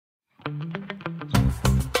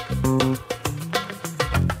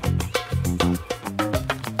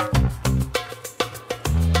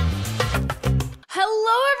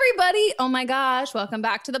Oh my gosh, welcome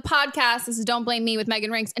back to the podcast. This is Don't Blame Me with Meghan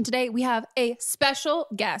Rienks. And today we have a special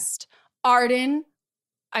guest, Arden.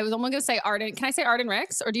 I was almost going to say Arden. Can I say Arden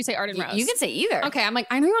Ricks or do you say Arden Rose? You can say either. Okay, I'm like,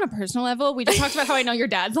 I know you on a personal level. We just talked about how I know your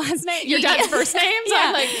dad's last name, your dad's first name. So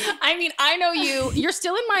I'm like, I mean, I know you. You're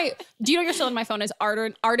still in my, do you know you're still in my phone as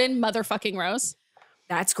Arden motherfucking Rose?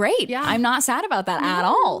 That's great. Yeah. I'm not sad about that at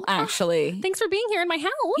all, actually. Thanks for being here in my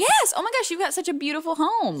house. Yes. Oh my gosh, you've got such a beautiful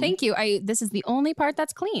home. Thank you. This is the only part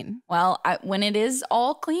that's clean. Well, when it is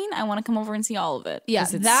all clean, I want to come over and see all of it. Yeah,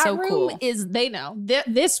 it's that so room cool. is, they know.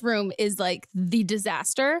 This room is like the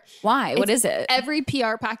disaster. Why? What is it? Every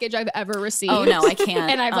PR package I've ever received. Oh no, I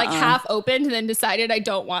can't. And I've like half opened and then decided I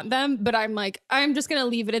don't want them. But I'm like, I'm just going to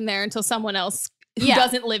leave it in there until someone else who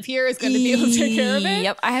doesn't live here is going to be able to take care of it.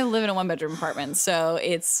 Yep. I live in a 1-bedroom apartment. So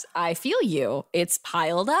I feel you. It's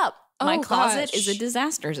piled up. My closet is a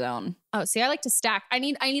disaster zone. Oh, see, I like to stack. I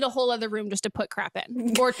need a whole other room just to put crap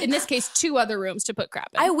in. Or in this case, 2 other rooms to put crap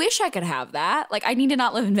in. I wish I could have that. Like, I need to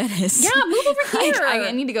not live in Venice. Yeah, move over here.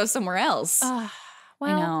 I need to go somewhere else.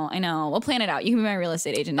 Well, I know. We'll plan it out. You can be my real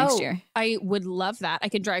estate agent next year. I would love that. I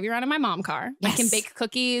could drive you around in my mom car. Yes. I can bake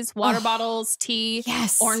cookies, water bottles, tea,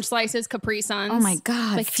 orange slices, Capri Suns. Oh my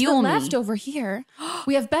God. Like fuel me. left over here,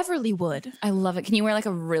 we have Beverly Wood. I love it. Can you wear like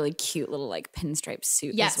a really cute little like pinstripe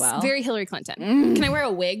suit as well? Yes, very Hillary Clinton. Can I wear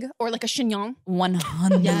a wig or like a chignon?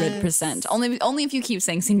 100%. Only if you keep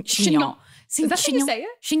saying chignon. Is that how you say it?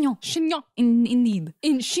 Chignon. Chignon. Indeed.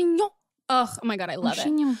 In chignon. Oh my God, I love it.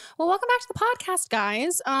 Well, welcome back to the podcast,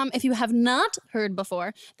 guys. If you have not heard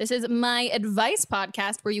before, this is my advice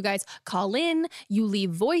podcast where you guys call in, you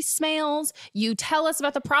leave voicemails, you tell us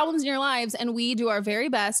about the problems in your lives, and we do our very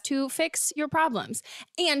best to fix your problems.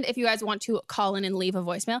 And if you guys want to call in and leave a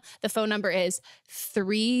voicemail, the phone number is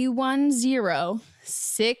 310-694.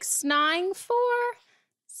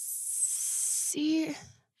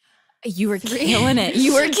 You were killing it.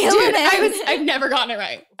 You were killing it. I've never gotten it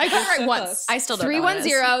right. I got it right once. Close. I still don't know.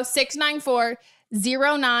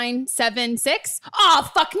 310-694-0976.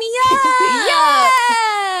 Oh, fuck me up. Yes.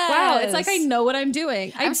 Wow. It's like I know what I'm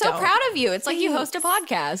doing. I'm so proud of you. It's like you host a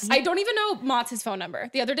podcast. I don't even know Mott's phone number.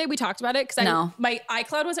 The other day we talked about it because my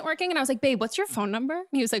iCloud wasn't working and I was like, babe, what's your phone number? And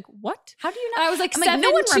he was like, what? How do you know? And I was like,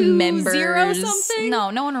 no one remembers something.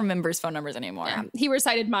 No one remembers phone numbers anymore. Yeah. He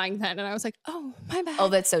recited mine then and I was like, oh, my bad. Oh,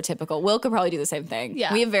 that's so typical. Will could probably do the same thing.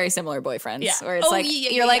 Yeah. We have very similar boyfriends. Yeah. Where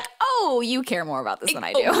it's you're like, oh, you care more about this than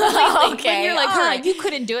I do. Okay. And you're like, huh, you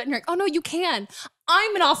couldn't do it. And you're like, oh no, you can.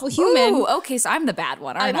 I'm an awful human. Ooh, okay, so I'm the bad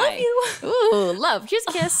one, aren't I? love you. Ooh, love. Here's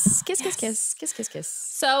a kiss. Kiss, kiss, kiss. Kiss, kiss, kiss.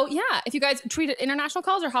 So yeah, if you guys treat it international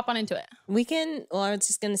calls or hop on into it. We can, well, I was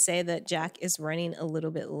just going to say that Jack is running a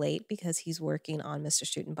little bit late because he's working on Mr.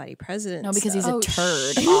 Student Body President. No, because he's a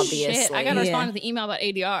turd, shit. obviously. I got to respond to the email about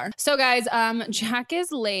ADR. So guys, Jack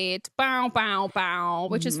is late. Bow, bow, bow,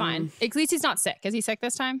 which is fine. At least he's not sick. Is he sick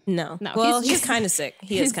this time? No. No. Well, he's kind of sick.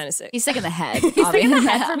 He is kind of sick. He's sick in the head. He's sick in the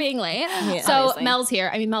head for being late. Yeah, so obviously. Mel's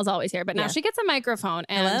here. I mean, Mel's always here, but now she gets a microphone.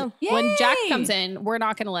 And Hello. when Jack Yay. comes in, we're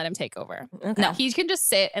not going to let him take over. Okay. No, he can just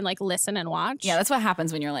sit and like listen and watch. Yeah, that's what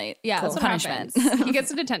happens when you're late. Yeah, that's what punishment. happens. He gets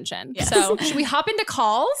some detention. So should we hop into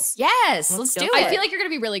calls? Yes, let's do it. I feel like you're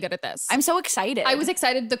going to be really good at this. I'm so excited. I was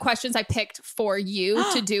excited the questions I picked for you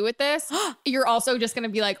to do with this. You're also just going to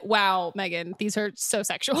be like, wow, Meghan, these are so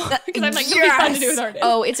sexual. Because I'm like, it'll be fun to do with Arden.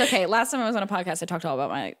 Oh, it's okay. Last time I was on a podcast, I talked all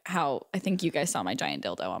about how I think you guys saw my giant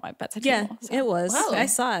dildo on my bedside table. Yeah, it was. Wow. I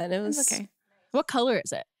saw it. It was okay. What color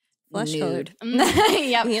is it? Flesh colored.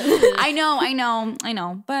 Yep. Yeah. I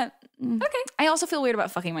know. But Okay. I also feel weird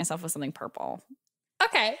about fucking myself with something purple.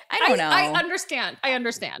 Okay. I don't know. I understand. I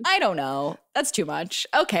don't know. That's too much.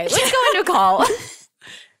 Okay, let's go into a call.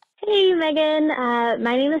 Hey, Megan.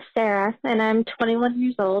 My name is Sarah, and I'm 21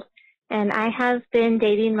 years old, and I have been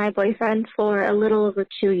dating my boyfriend for a little over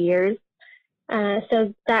 2 years.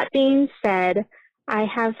 So that being said, I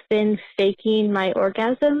have been faking my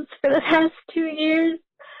orgasms for the past 2 years.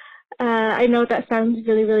 I know that sounds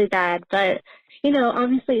really, really bad, but, you know,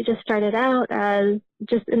 obviously it just started out as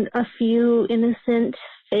just a few innocent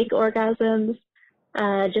fake orgasms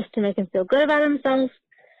just to make him feel good about himself.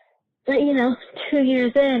 But, you know, 2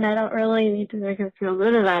 years in, I don't really need to make him feel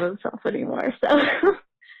good about himself anymore. So,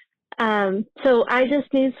 so I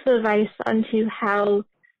just need some advice onto how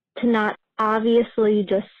to not obviously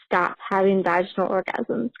just stop having vaginal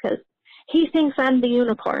orgasms, because he thinks I'm the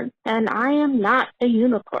unicorn, and I am not a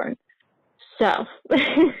unicorn. So,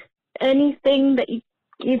 anything that you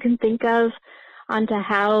can think of onto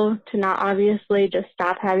how to not obviously just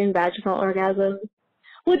stop having vaginal orgasms,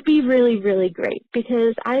 would be really, really great,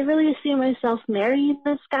 because I really see myself marrying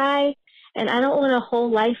this guy, and I don't want a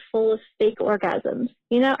whole life full of fake orgasms.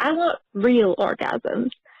 You know, I want real orgasms.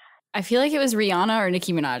 I feel like it was Rihanna or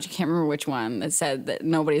Nicki Minaj. I can't remember which one that said that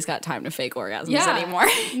nobody's got time to fake orgasms anymore.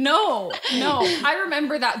 No. I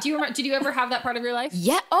remember that. Did you ever have that part of your life?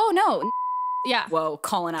 Yeah. Oh, no. Yeah. Whoa,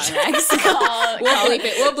 calling out an ex.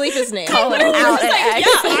 We'll bleep his name. Calling out an ex.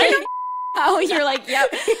 Yeah, oh, you're like, yep.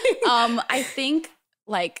 I think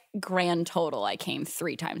like grand total, I came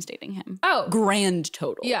 3 times dating him. Oh. Grand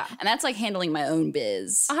total. Yeah. And that's like handling my own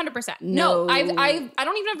biz. 100%. No. I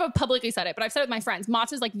don't even have publicly said it, but I've said it with my friends.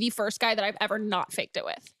 Mats is like the first guy that I've ever not faked it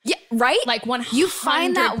with. Yeah, right? Like 100%. You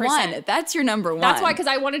find that one. That's your number one. That's why, because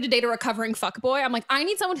I wanted to date a recovering fuckboy. I'm like, I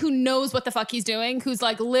need someone who knows what the fuck he's doing, who's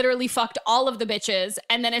like literally fucked all of the bitches,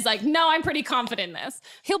 and then is like, no, I'm pretty confident in this.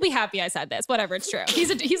 He'll be happy I said this. Whatever, it's true.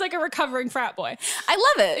 He's like a recovering frat boy. I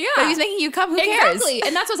love it. Yeah. But he's making you come. Who cares? Exactly.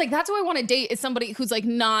 And that's what I was like, that's who I want to date, is somebody who's like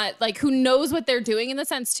not like, who knows what they're doing in the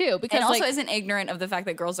sense too. Because and also like, isn't ignorant of the fact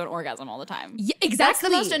that girls don't orgasm all the time. Yeah, exactly. That's the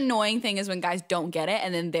most annoying thing, is when guys don't get it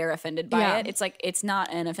and then they're offended by it. It's like, it's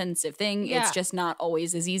not an offensive thing. Yeah. It's just not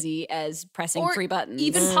always as easy as pressing or 3 buttons.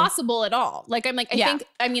 even possible at all. Like, I'm like,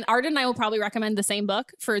 I mean, Arden and I will probably recommend the same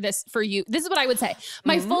book for you. This is what I would say.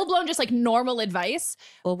 My full blown, just like normal advice.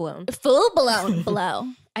 Full blown blow.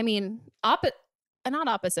 I mean, not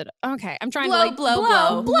opposite. Okay. I'm trying blow, to like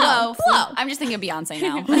blow. I'm just thinking of Beyonce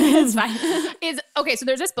now. It's fine. Okay. So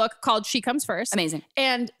there's this book called She Comes First. Amazing.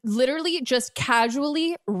 And literally just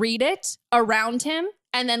casually read it around him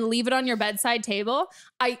and then leave it on your bedside table.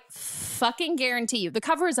 I fucking guarantee you, the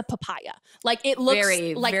cover is a papaya. Like, it looks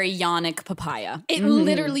very, like very yonic papaya. It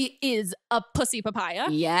literally is a pussy papaya.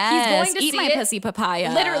 Yes. He's going to eat see my it. pussy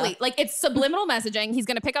papaya. Literally, like, it's subliminal messaging. He's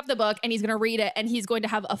going to pick up the book and he's going to read it, and he's going to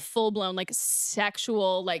have a full blown like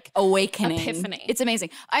sexual like awakening, epiphany. It's amazing.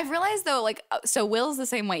 I've realized though, like, so Will's the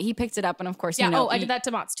same way. He picked it up, and of course, yeah. You know, I did that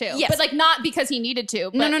to Mats too. Yes. But like, not because he needed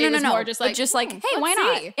to. But no. it was more just like, hey, why see.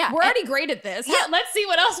 not? Yeah, we're already great at this. Yeah. Let's see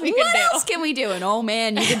what else we can what do. What else can we do? And oh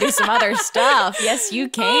man, you can do some other stuff. Yes, you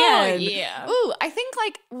can. Oh, yeah. Ooh, I think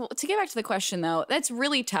like, to get back to the question though, that's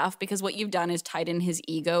really tough, because what you've done is tighten his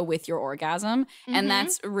ego with your orgasm, and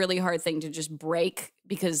that's a really hard thing to just break,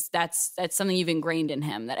 because that's something you've ingrained in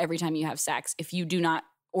him, that every time you have sex, if you do not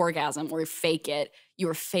orgasm or fake it, you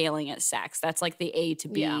are failing at sex. That's like the A to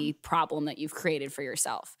B problem that you've created for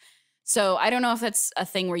yourself. So I don't know if that's a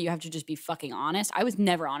thing where you have to just be fucking honest. I was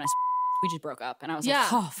never honest. We just broke up, and I was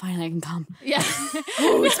like, oh, finally I can come. Yeah.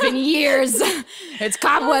 Oh, it's been years. It's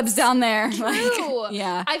cobwebs down there. True. Like,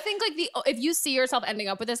 yeah. I think like if you see yourself ending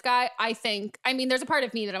up with this guy, I mean, there's a part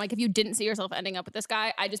of me that I'm like, if you didn't see yourself ending up with this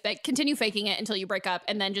guy, I just continue faking it until you break up,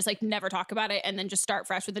 and then just like never talk about it, and then just start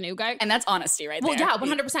fresh with a new guy. And that's honesty right there. Well, yeah,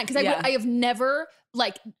 100%. Because I have never,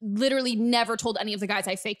 like, literally never told any of the guys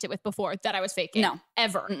I faked it with before that I was faking. No.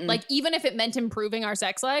 Ever. Like, even if it meant improving our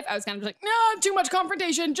sex life, I was kind of like, no, too much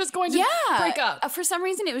confrontation, just going to break up. For some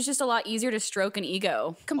reason, it was just a lot easier to stroke an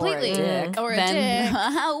ego. Completely. Or a dick. Or a dick.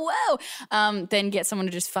 Whoa. Than get someone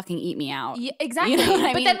to just fucking eat me out. Yeah, exactly. You know what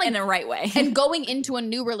I mean? Then, like, in the right way. And going into a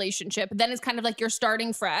new relationship, then it's kind of like you're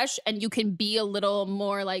starting fresh, and you can be a little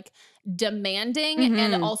more like demanding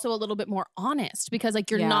and also a little bit more honest, because like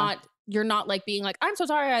you're not like being like, I'm so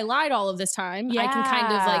sorry I lied all of this time. I can kind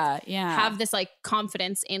of like have this like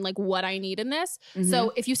confidence in like what I need in this.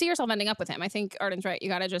 So if you see yourself ending up with him, I think Arden's right. You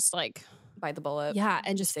got to just like bite the bullet. Yeah.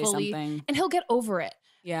 And just say fully, something. And he'll get over it.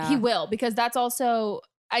 Yeah. He will, because that's also,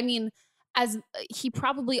 I mean, as he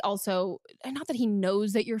probably also, not that he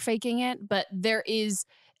knows that you're faking it, but there is,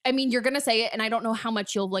 I mean, you're going to say it, and I don't know how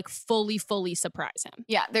much you'll like fully surprise him.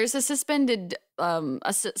 Yeah, there's a suspended,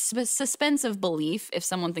 suspense of belief if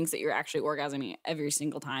someone thinks that you're actually orgasming every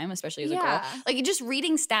single time, especially as a girl. Like, just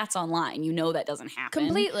reading stats online, you know that doesn't happen.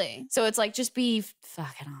 Completely. So it's like, just be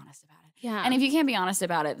fucking honest about it. Yeah. And if you can't be honest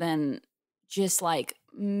about it, then just like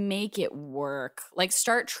make it work. Like,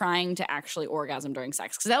 start trying to actually orgasm during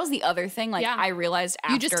sex, because that was the other thing. Like, I realized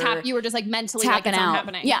after you were just like mentally tapping like, it's out. not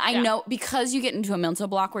happening. Yeah, I know, because you get into a mental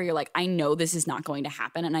block where you're like, I know this is not going to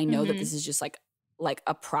happen, and I know that this is just like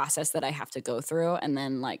a process that I have to go through, and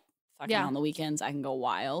then like fucking on the weekends I can go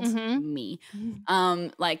wild. Me.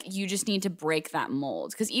 Like, you just need to break that mold,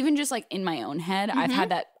 because even just like in my own head,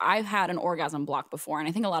 I've had an orgasm block before, and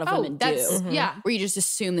I think a lot of women do. Yeah. Where you just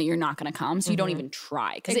assume that you're not going to come, so you don't even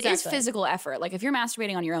try, because it is physical effort. Like, if you're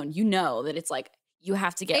masturbating on your own, you know that it's like you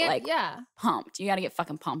have to get pumped. You got to get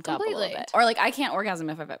fucking pumped up a little bit. Or like, I can't orgasm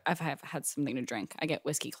if I've had something to drink. I get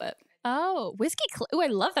whiskey clit. Oh, whiskey clit. Oh, I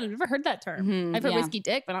love that. I've never heard that term. I've heard whiskey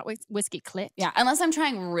dick, but not whiskey clit. Yeah, unless I'm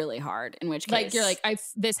trying really hard, in which case. Like, you're like,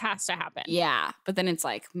 this has to happen. Yeah, but then it's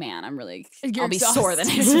like, man, I'll be exhausted. sore the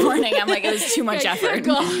next morning. I'm like, it was too much effort.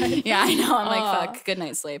 God. Yeah, I know. I'm like, fuck, good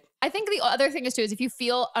night's sleep. I think the other thing is too, is if you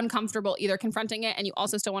feel uncomfortable either confronting it and you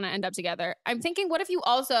also still want to end up together, I'm thinking, what if you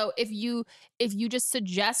also, if you just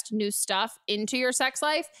suggest new stuff into your sex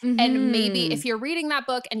life, and maybe if you're reading that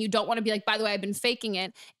book and you don't want to be like, by the way, I've been faking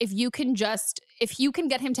it, if you can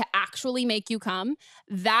get him to actually make you come,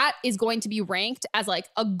 that is going to be ranked as like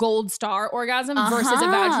a gold star orgasm versus a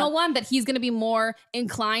vaginal one, that he's going to be more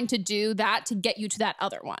inclined to do that to get you to that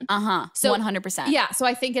other one. So 100%. Yeah. So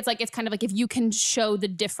I think it's kind of like if you can show the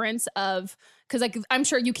difference of, because like I'm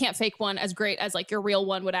sure you can't fake one as great as like your real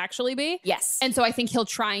one would actually be. Yes. And so I think he'll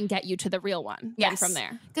try and get you to the real one. Yes. From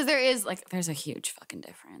there. Because there's a huge fucking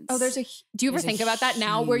difference. Oh, do you ever think about that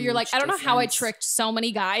now where you're like, I don't know how I tricked so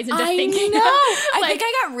many guys into thinking. I know. I think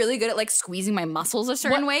I got really good at like squeezing my muscles a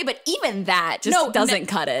certain way, but even that just doesn't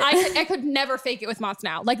cut it. I could never fake it with Mott's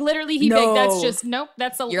now. Like literally he faked. That's just, nope.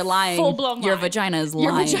 That's a You're lying. Full-blown lie. Your vagina is lying.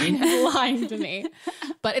 Your vagina is lying to me.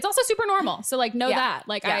 But it's also super normal. So like know that.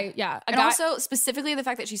 Like and also specifically the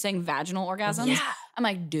fact that she's saying vaginal orgasms. Yeah. I'm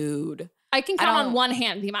like, dude. I can count on one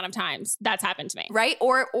hand the amount of times that's happened to me. Right?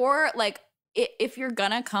 Or like if you're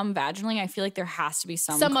gonna come vaginally, I feel like there has to be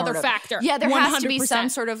some other factor. Yeah, there 100%. Has to be some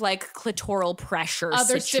sort of like clitoral pressure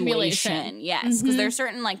other situation. Stimulation. Yes, because there's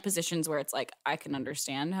certain like positions where it's like I can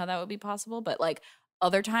understand how that would be possible, but like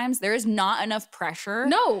other times there is not enough pressure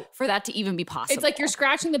for that to even be possible. It's like you're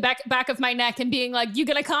scratching the back of my neck and being like, you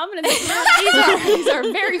gonna come? And it's like, these are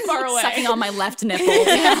very far away. Sucking on my left nipple.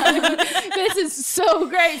 This is so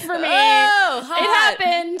great for me. Oh, hot. It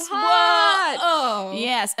happened. Hot. Whoa. Oh.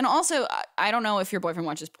 Yes. And also, I don't know if your boyfriend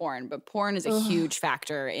watches porn, but porn is a huge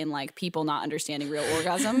factor in like people not understanding real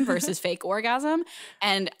orgasm versus fake orgasm.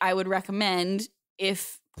 And I would recommend,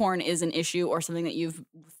 if porn is an issue or something that you've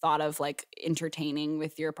thought of like entertaining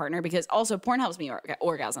with your partner, because also porn helps me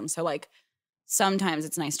orgasm. So like sometimes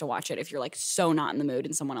it's nice to watch it if you're like so not in the mood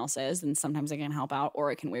and someone else is, and sometimes it can help out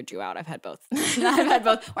or it can weird you out. I've had both.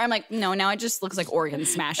 Where I'm like, no, now it just looks like organ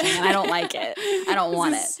smashing and I don't like it. I don't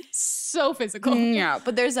want it. So physical. Yeah.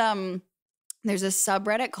 But there's a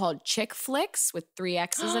subreddit called Chick Flicks with 3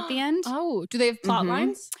 X's at the end. Oh, do they have plot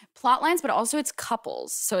lines? Plot lines, but also it's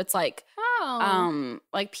couples. So it's like,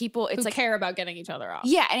 like people, it's who like care about getting each other off.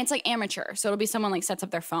 Yeah, and it's like amateur. So it'll be someone like sets up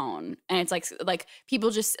their phone, and it's like people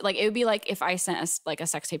just like, it would be like if I sent a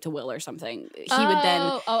sex tape to Will or something, he would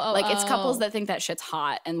then it's couples that think that shit's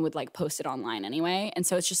hot and would like post it online anyway, and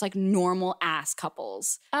so it's just like normal ass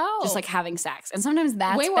couples, just like having sex, and sometimes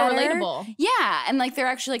that's way more relatable. Yeah, and like they're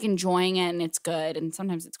actually like enjoying it, and it's good, and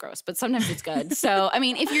sometimes it's gross, but sometimes it's good. So I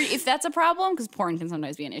mean, if that's a problem, because porn can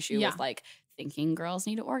sometimes be an issue with like thinking girls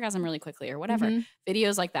need to orgasm really quickly or whatever.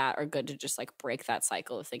 Videos like that are good to just like break that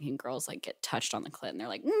cycle of thinking girls like get touched on the clit and they're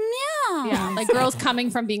like, meow. Yeah, like girls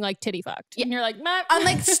coming from being like titty fucked. Yeah. And you're like, meh. I'm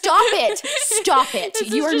like, stop it. Stop it.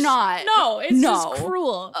 You are not. No, it's just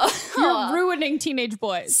cruel. You're ruining teenage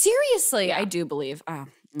boys. Seriously, I do believe. I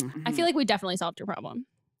feel like we definitely solved your problem.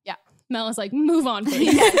 Yeah. Mel is like, move on,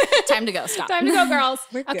 please. Time to go. Stop. Time to go, girls.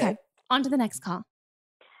 Okay. On to the next call.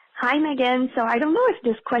 Hi, Meghan. So I don't know if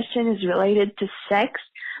this question is related to sex,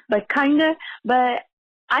 but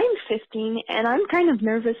I'm 15 and I'm kind of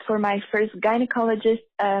nervous for my first gynecologist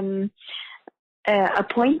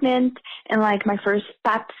appointment and like my first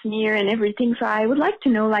pap smear and everything. So I would like to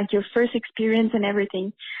know like your first experience and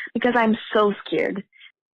everything because I'm so scared.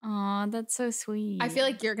 Aw, that's so sweet. I feel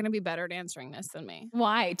like you're going to be better at answering this than me.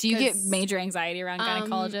 Why? Do you get major anxiety around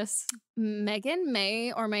gynecologists? Meghan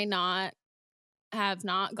may or may not have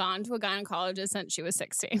not gone to a gynecologist since she was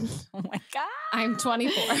 16. Oh my God. I'm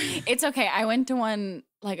 24. It's okay. I went to one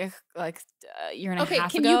like a year and a half ago. Okay,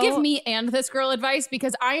 can you give me and this girl advice?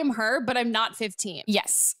 Because I am her, but I'm not 15.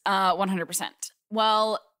 Yes, 100%.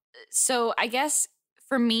 Well, so I guess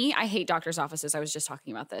for me, I hate doctor's offices. I was just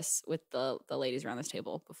talking about this with the ladies around this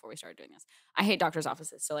table before we started doing this. I hate doctor's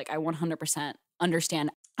offices. So like I 100%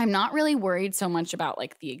 understand. I'm not really worried so much about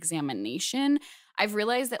like the examination. I've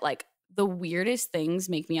realized that like the weirdest things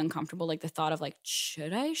make me uncomfortable. Like the thought of like,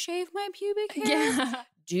 should I shave my pubic hair? Yeah.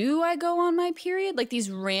 Do I go on my period? Like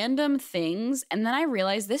these random things. And then I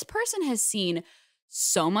realize this person has seen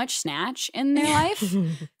so much snatch in their life.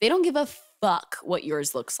 They don't give a fuck what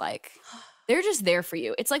yours looks like. They're just there for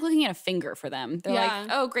you. It's like looking at a finger for them. They're like,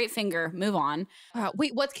 oh, great finger. Move on.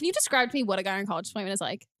 Wait, can you describe to me what a gynecologist appointment is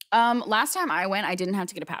like? Last time I went, I didn't have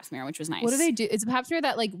to get a pap smear, which was nice. What do they do? Is a pap smear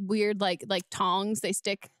that like weird like tongs they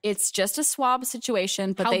stick? It's just a swab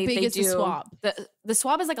situation, but How they big is do the swab? The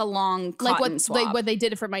swab is like a long cotton swab. Like what they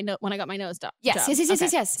did for my when I got my nose done. Yes. Same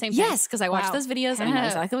thing. Yes, because I watched those videos and I know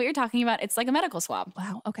exactly what you're talking about. It's like a medical swab.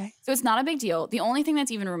 Wow. Okay. So it's not a big deal. The only thing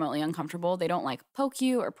that's even remotely uncomfortable, they don't like poke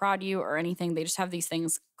you or prod you or anything. They just have these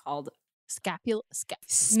things called speculum.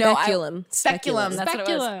 Speculum. That's what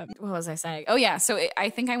it was. What was I saying? Oh yeah. So I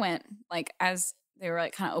think I went like as they were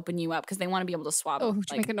like kind of open you up because they want to be able to swab. Oh,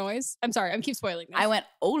 to make a noise? I'm sorry. I'm keep spoiling this. I went,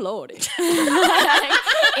 oh Lord, in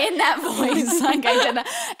that voice, like I did that.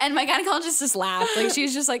 And my gynecologist just laughed. Like she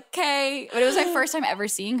was just like, okay. But it was my first time ever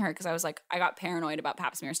seeing her because I was like, I got paranoid about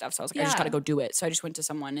pap smear stuff. So I was like, I just got to go do it. So I just went to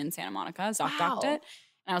someone in Santa Monica, docked it.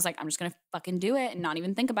 And I was like, I'm just going to fucking do it and not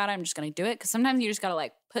even think about it. I'm just going to do it. Because sometimes you just got to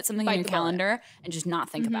like put something in your calendar and just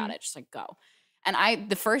not think about it. Just like go. And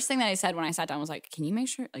the first thing that I said when I sat down was like, can you make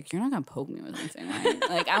sure, like, you're not going to poke me with anything, right?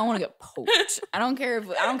 Like, I don't want to get poked. I don't care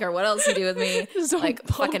what else you do with me. Like,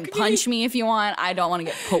 fucking punch me if you want. I don't want to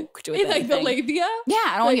get poked with anything. Like the labia? Yeah,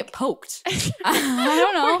 I don't want to get poked. I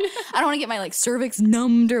don't know. I don't want to get my, like, cervix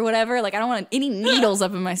numbed or whatever. Like, I don't want any needles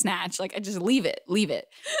up in my snatch. Like, I just leave it.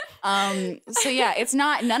 So, yeah,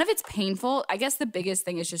 none of it's painful. I guess the biggest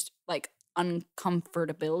thing is just, like,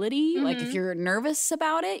 uncomfortability. Like if you're nervous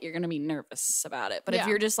about it, you're going to be nervous about it. But if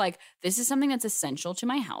you're just like, this is something that's essential to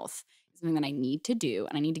my health, something that I need to do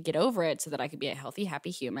and I need to get over it so that I could be a healthy,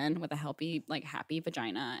 happy human with a healthy, like happy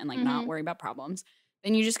vagina and like not worry about problems,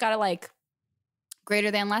 then you just got to like greater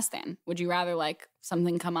than, less than. Would you rather like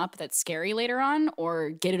something come up that's scary later on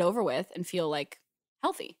or get it over with and feel like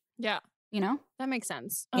healthy? Yeah. You know? That makes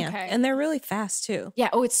sense. Yeah. Okay. And they're really fast too. Yeah.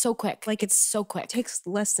 Oh, it's so quick. Like it's so quick. It takes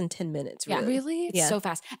less than 10 minutes. Really. Yeah. Really? It's so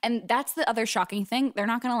fast. And that's the other shocking thing. They're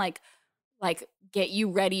not going to like get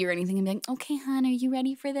you ready or anything and be like, okay, hon, are you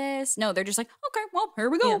ready for this? No, they're just like, okay, well, here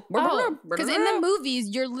we go. Because in the movies,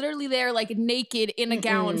 you're literally there like naked in a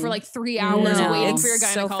gown for like 3 hours waiting for your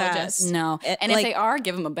gynecologist. So no. And if they are,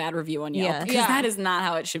 give them a bad review on Yelp. Because that is not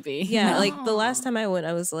how it should be. Yeah. Like the last time I went,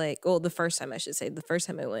 I was like, well, the first time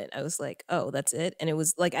I went, I was like, oh, that's it. And it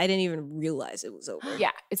was like, I didn't even realize it was over.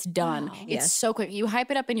 Yeah, it's done. It's so quick. You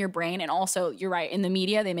hype it up in your brain. And also, you're right. In the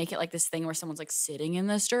media, they make it like this thing where someone's like sitting in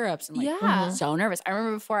the stirrups and like so nervous. I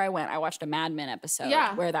remember before I went, I watched a Mad Men episode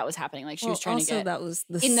where that was happening. Like she was trying to get. That was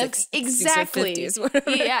the in 60s exactly. or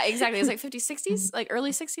 50s, yeah, exactly. It's like 50s, 60s, like early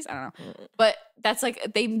 60s. I don't know. But that's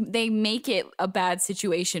like they make it a bad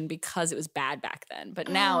situation because it was bad back then. But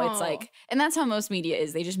now it's like, and that's how most media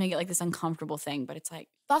is. They just make it like this uncomfortable thing. But it's like,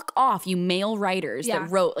 fuck off, you male writers that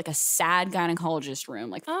wrote like a sad gynecologist room.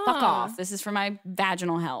 Like, fuck off. This is for my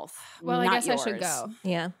vaginal health. Well, not I guess yours. I should go.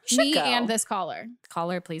 Yeah. Me and this caller.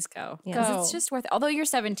 Caller, please go. Yeah. Because it's just worth it. Although you're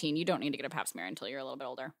 17, you don't need to get a pap smear until you're a little bit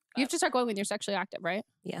older. You have to start going when you're sexually active, right?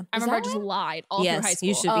 Yeah. I remember I just lied all through high school.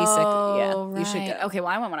 You should be sick. Yeah, right. you should go. Okay, well,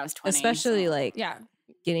 I went when I was 20. Especially like yeah.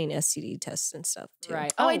 getting STD tests and stuff too.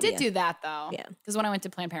 Right. Oh, I did do that though. Yeah. Because when I went to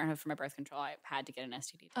Planned Parenthood for my birth control, I had to get an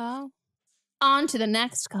STD test. Oh. On to the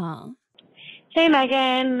next call. Hey,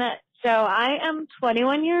 Megan. So I am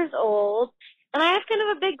 21 years old, and I have kind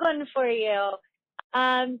of a big one for you.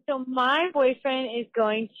 So my boyfriend is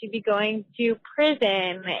going to be going to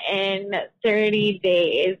prison in 30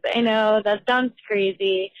 days. I know that sounds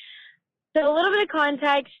crazy. So a little bit of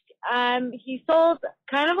context. He sold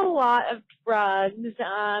kind of a lot of drugs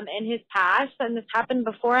in his past, and this happened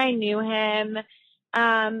before I knew him.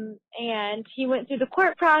 And he went through the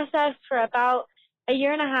court process for about a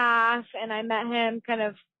year and a half, and I met him kind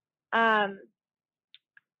of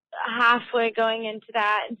halfway going into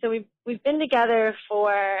that. And so we've been together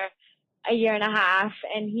for a year and a half,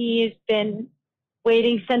 and he's been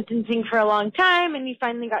waiting sentencing for a long time, and he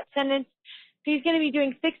finally got sentenced. So he's going to be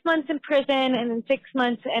doing 6 months in prison and then 6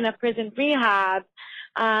 months in a prison rehab.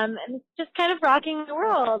 And it's just kind of rocking the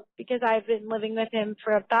world because I've been living with him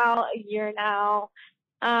for about a year now.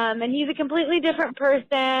 And he's a completely different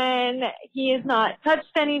person. He has not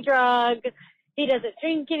touched any drug. He doesn't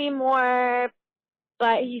drink anymore,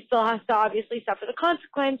 but he still has to obviously suffer the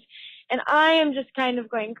consequence. And I am just kind of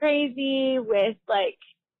going crazy with like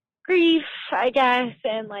grief, I guess.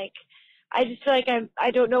 And like, I just feel like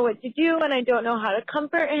I don't know what to do, and I don't know how to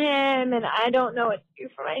comfort him, and I don't know what to do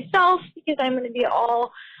for myself because I'm going to be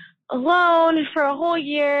all alone for a whole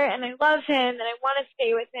year, and I love him and I want to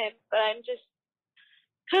stay with him, but I'm just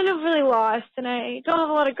kind of really lost, and I don't have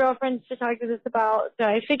a lot of girlfriends to talk to this about, so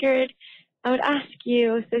I figured I would ask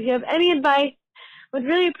you. So if you have any advice, I would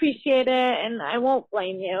really appreciate it, and I won't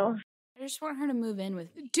blame you. I just want her to move in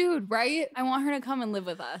with me. Dude, right? I want her to come and live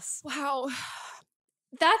with us. Wow.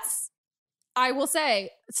 That's I will say,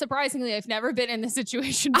 surprisingly, I've never been in this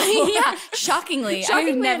situation before. Yeah, shockingly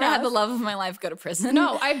I've never had the love of my life go to prison.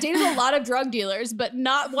 No, I've dated a lot of drug dealers, but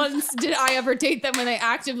not once did I ever date them when they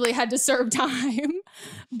actively had to serve time.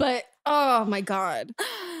 But oh my God.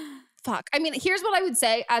 Fuck. I mean, here's what I would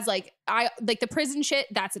say as like the prison shit,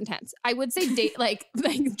 that's intense. I would say date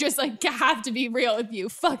just have to be real with you.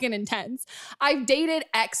 Fucking intense. I've dated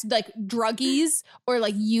druggies or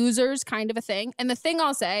like users kind of a thing. And the thing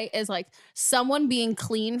I'll say is like someone being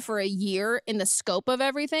clean for a year in the scope of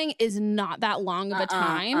everything is not that long of a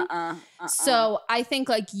time. So I think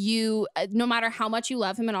like you, no matter how much you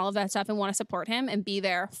love him and all of that stuff and want to support him and be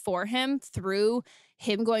there for him through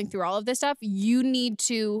him going through all of this stuff, you need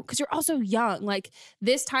to, because you're also young, like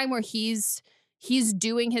this time where he's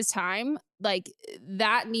doing his time, like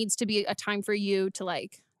that needs to be a time for you to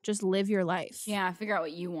like just live your life. Yeah, figure out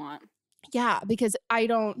what you want. Yeah, because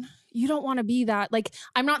you don't want to be that. Like,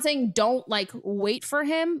 I'm not saying don't like wait for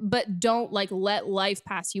him, but don't like let life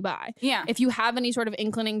pass you by. Yeah. If you have any sort of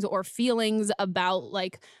inklings or feelings about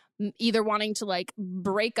like either wanting to like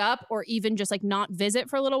break up or even just like not visit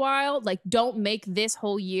for a little while, like don't make this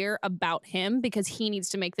whole year about him, because he needs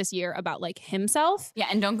to make this year about like himself. Yeah,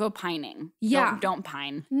 and don't go pining. Yeah. Don't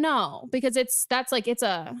pine. No, because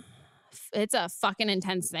it's a fucking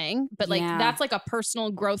intense thing, but like that's like a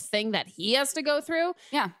personal growth thing that he has to go through.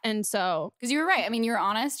 Yeah. And so, because you were right. I mean, you were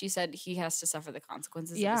honest. You said he has to suffer the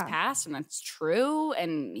consequences of his past, and that's true.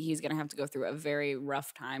 And he's going to have to go through a very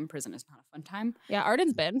rough time. Prison is not a fun time. Yeah,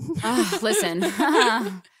 Arden's been. Listen.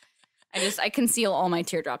 I conceal all my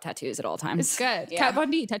teardrop tattoos at all times. It's good. Yeah. Kat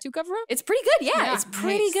Von D, tattoo cover up? It's pretty good. Yeah, it's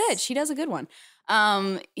pretty nice. good. She does a good one.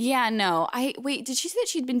 Yeah, no. Wait, did she say that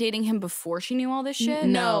she'd been dating him before she knew all this shit?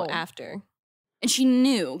 No, after. And she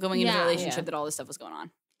knew going into the relationship that all this stuff was going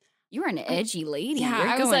on. You were an edgy lady. Yeah,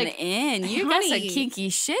 You're going like, in. You got some kinky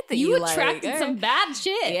shit that you attracted some bad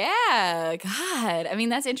shit. Yeah, God. I mean,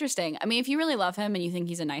 that's interesting. I mean, if you really love him and you think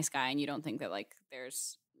he's a nice guy and you don't think that like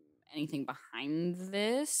there's anything behind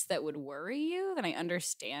this that would worry you, then I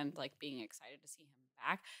understand like being excited to see him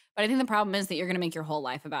back. But I think the problem is that you're going to make your whole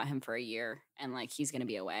life about him for a year, and like he's going to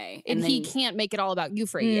be away. And he can't make it all about you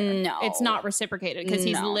for a year. No. It's not reciprocated because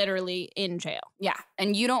he's literally in jail. Yeah.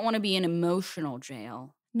 And you don't want to be in emotional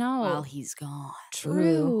jail. No. While he's gone.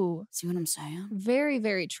 True. See what I'm saying? Very,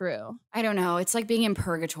 very true. I don't know. It's like being in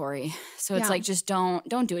purgatory. So it's like, just don't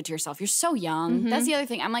do it to yourself. You're so young. Mm-hmm. That's the other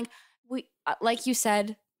thing. I'm like, like you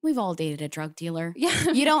said, we've all dated a drug dealer. Yeah.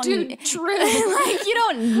 You don't. Dude, true. Like, you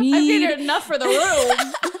don't need. I've dated enough for the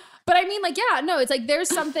room. But I mean, like, yeah, no, it's like there's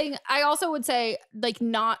something. I also would say, like,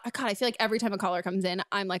 God, I feel like every time a caller comes in,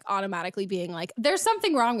 I'm like automatically being like, there's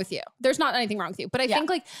something wrong with you. There's not anything wrong with you. But I think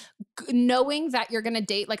like knowing that you're going to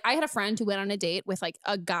date, like I had a friend who went on a date with like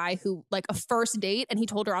a guy who like a first date, and he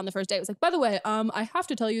told her on the first date, it was like, by the way, I have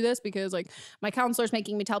to tell you this because like my counselor's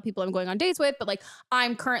making me tell people I'm going on dates with, but like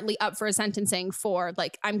I'm currently up for a sentencing for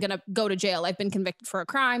like, I'm going to go to jail. I've been convicted for a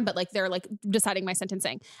crime, but like they're like deciding my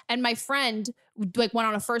sentencing. And my friend like went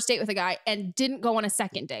on a first date with a guy and didn't go on a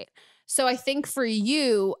second date. So I think for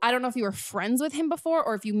you, I don't know if you were friends with him before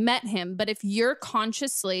or if you met him, but if you're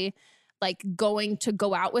consciously like going to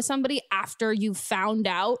go out with somebody after you found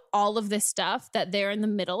out all of this stuff that they're in the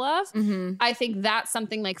middle of, I think that's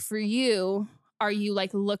something like for you, are you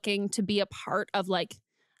like looking to be a part of like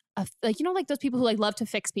you know, like those people who like love to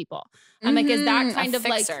fix people? I'm like, is that kind of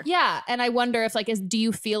fixer. like, yeah. And I wonder if like, do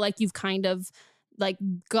you feel like you've kind of like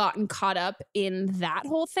gotten caught up in that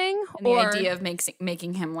whole thing, and the idea of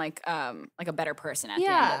making him like a better person at the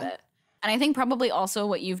end of it? And I think probably also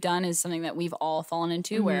what you've done is something that we've all fallen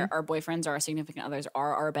into, where our boyfriends or our significant others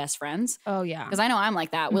are our best friends. Oh, yeah. Because I know I'm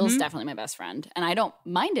like that. Will's definitely my best friend. And I don't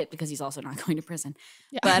mind it because he's also not going to prison.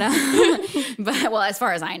 Yeah. But well, as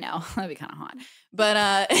far as I know, that'd be kind of hot.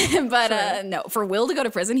 But no, for Will to go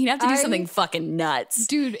to prison, he'd have to do something fucking nuts.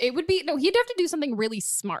 Dude, it would be, no, he'd have to do something really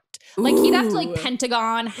smart. Like he'd have to like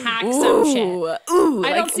Pentagon hack some shit. Ooh,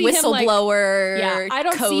 I don't like see whistleblower. him like, I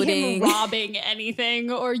don't coding. see him robbing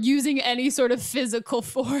anything or using any sort of physical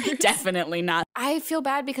force. Definitely not. I feel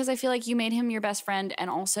bad because I feel like you made him your best friend, and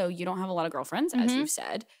also you don't have a lot of girlfriends, as you've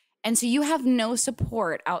said. And so you have no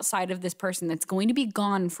support outside of this person that's going to be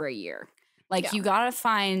gone for a year. Like you gotta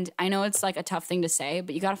find, I know it's like a tough thing to say,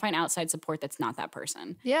 but you gotta find outside support that's not that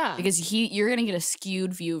person. Yeah. Because you're gonna get a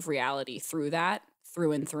skewed view of reality through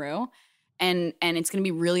and through. And it's gonna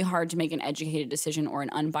be really hard to make an educated decision or an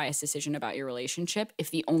unbiased decision about your relationship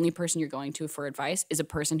if the only person you're going to for advice is a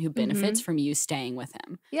person who benefits from you staying with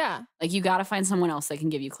him. Yeah. Like you gotta find someone else that can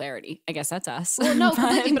give you clarity. I guess that's us. Well, no,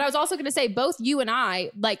 completely. But I was also gonna say both you and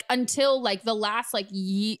I, like until like the last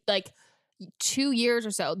 2 years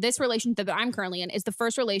or so, this relationship that I'm currently in is the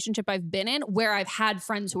first relationship I've been in where I've had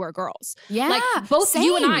friends who are girls. Yeah. Like both same.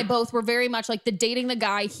 you and I both were very much like the dating the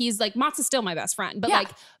guy. He's like, Mats is still my best friend. But like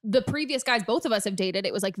the previous guys both of us have dated,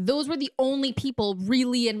 it was like those were the only people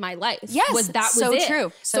really in my life. Yes. Was so it.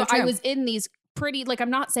 true. So I was in these pretty, like, I'm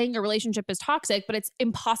not saying your relationship is toxic, but it's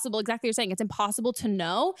impossible. Exactly what you're saying. It's impossible to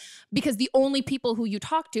know because the only people who you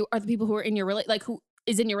talk to are the people who are in your who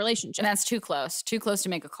is in your relationship. And that's too close to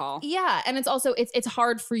make a call. Yeah. And it's also, it's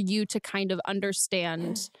hard for you to kind of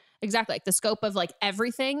understand exactly like the scope of like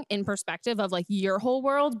everything in perspective of like your whole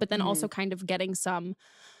world, but then also kind of getting some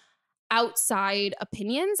outside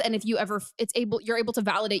opinions. And if you ever, you're able to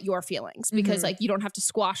validate your feelings because like you don't have to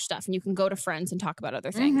squash stuff and you can go to friends and talk about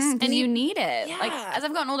other things. And you need it. Yeah. Like as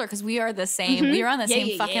I've gotten older, because we are the same, we are on the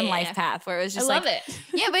same fucking life path where it was just I love it.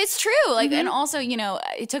 Yeah, but it's true. Like, and also, you know,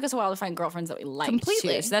 it took us a while to find girlfriends that we liked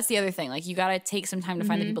Completely. too. So that's the other thing. Like you got to take some time to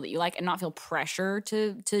find the people that you like and not feel pressure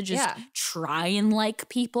to just try and like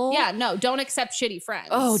people. Yeah, no, don't accept shitty friends.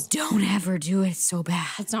 Oh, don't ever do it. It's so bad.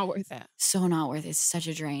 It's not worth it. So not worth it. It's such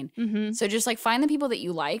a drain. So just like find the people that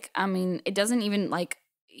you like. I mean, it doesn't even like,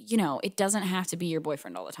 you know, it doesn't have to be your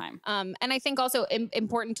boyfriend all the time. And I think also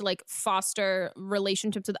important to like foster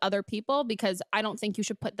relationships with other people because I don't think you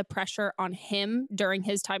should put the pressure on him during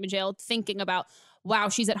his time in jail thinking about, wow,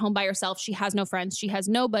 she's at home by herself. She has no friends. She has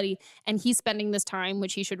nobody. And he's spending this time,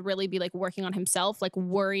 which he should really be like working on himself, like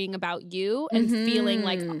worrying about you and feeling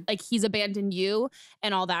like he's abandoned you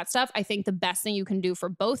and all that stuff. I think the best thing you can do for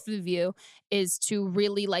both of you is to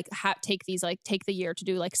really like take the year to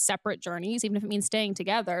do like separate journeys, even if it means staying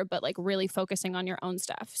together, but like really focusing on your own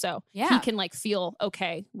stuff. So he can like feel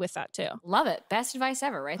okay with that too. Love it. Best advice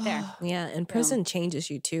ever right there. Yeah. And prison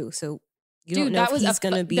changes you too. So you Dude, don't know if he's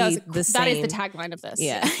going to be the same. That is the tagline of this.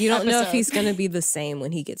 Yeah. You don't know if he's going to be the same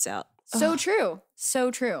when he gets out. So true. So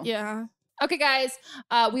true. Yeah. Okay, guys,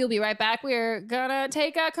 we'll be right back. We're gonna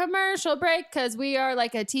take a commercial break because we are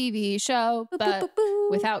like a TV show, but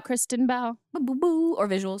without Kristen Bell. Or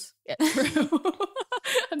visuals. Yeah, true.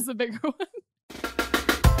 That's the bigger one.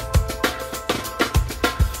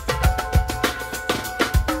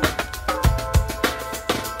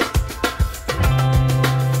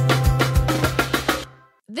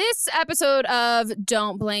 This episode of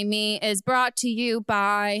Don't Blame Me is brought to you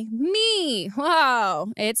by me.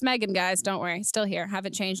 Wow. It's Meghan, guys. Don't worry. Still here.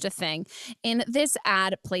 Haven't changed a thing. In this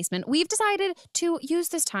ad placement, we've decided to use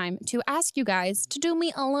this time to ask you guys to do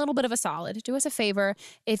me a little bit of a solid. Do us a favor.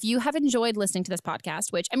 If you have enjoyed listening to this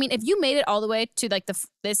podcast, which, I mean, if you made it all the way to like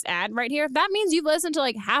this ad right here, that means you've listened to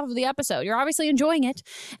like half of the episode. You're obviously enjoying it.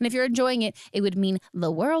 And if you're enjoying it, it would mean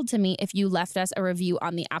the world to me if you left us a review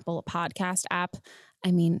on the Apple Podcast app. I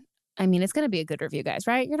mean, it's going to be a good review, guys,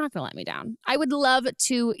 right? You're not going to let me down. I would love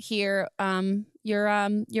to hear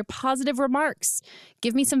your positive remarks.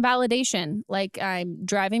 Give me some validation, like I'm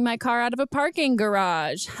driving my car out of a parking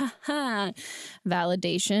garage.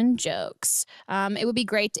 Validation jokes. It would be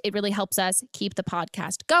great. It really helps us keep the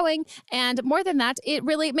podcast going. And more than that, it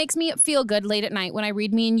really makes me feel good late at night when I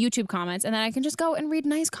read mean YouTube comments and then I can just go and read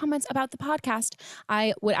nice comments about the podcast.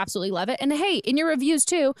 I would absolutely love it. And hey, in your reviews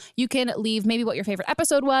too, you can leave maybe what your favorite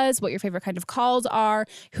episode was, what your favorite kind of calls are,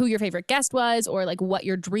 who your favorite guest was, or like what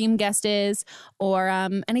your dream guest is, or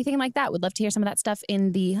anything like that. Would love to hear some of that stuff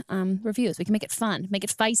in the reviews. We can make it fun, make it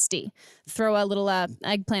feisty. Throw a little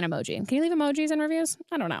eggplant emoji. Can you leave emojis in reviews?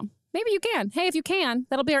 I don't know. Maybe you can. Hey, if you can,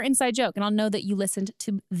 that'll be our inside joke. And I'll know that you listened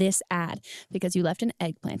to this ad because you left an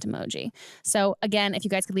eggplant emoji. So again, if you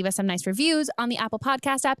guys could leave us some nice reviews on the Apple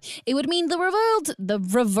Podcast app, it would mean the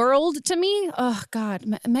world to me. Oh God,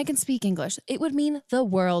 Meghan speak English. It would mean the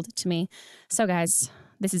world to me. So guys,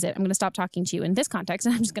 this is it. I'm going to stop talking to you in this context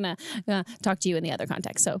and I'm just going to talk to you in the other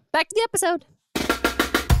context. So back to the episode.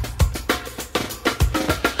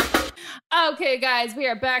 Okay, guys, we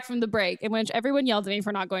are back from the break in which everyone yelled at me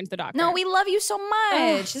for not going to the doctor. No, we love you so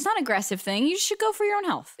much. It's not an aggressive thing. You should go for your own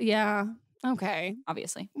health. Yeah. Okay.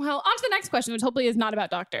 Obviously. Well, on to the next question, which hopefully is not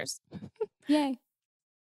about doctors. Yay.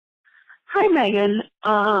 Hi, Meghan.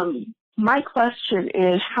 My question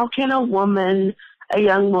is, how can a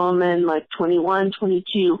young woman like 21,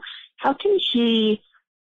 22, how can she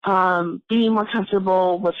be more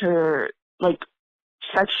comfortable with her like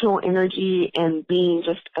sexual energy and being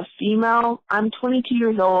just a female? I'm 22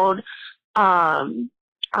 years old.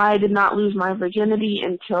 I did not lose my virginity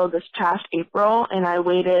until this past April, and I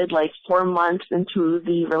waited like 4 months into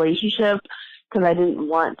the relationship because I didn't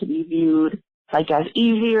want to be viewed like as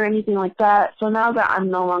easy or anything like that. So now that I'm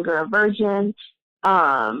no longer a virgin,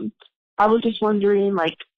 I was just wondering,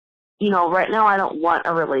 like, you know, right now I don't want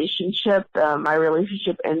a relationship. My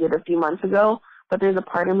relationship ended a few months ago, but there's a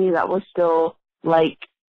part of me that was still like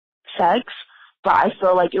sex, but I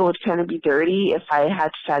feel like it would kind of be dirty if I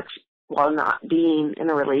had sex while not being in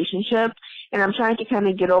a relationship. And I'm trying to kind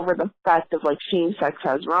of get over the fact of like seeing sex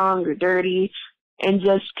as wrong or dirty, and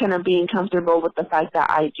just kind of being comfortable with the fact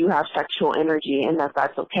that I do have sexual energy and that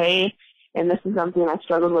that's okay. And this is something I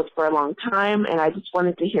struggled with for a long time, and I just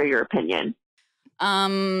wanted to hear your opinion.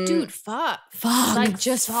 Dude, fuck. Like,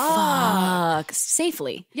 just fuck.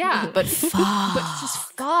 Safely. Yeah. But fuck. But just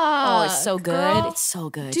fuck. Oh, it's so good. Girl. It's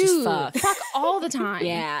so good. Dude, just fuck all the time.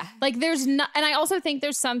 Yeah. Like there's not, and I also think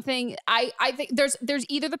there's something, I think there's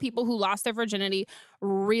either the people who lost their virginity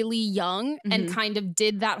really young and kind of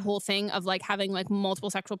did that whole thing of like having like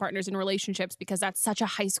multiple sexual partners in relationships, because that's such a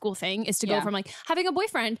high school thing, is to go from like having a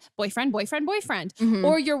boyfriend,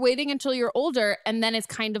 or you're waiting until you're older, and then it's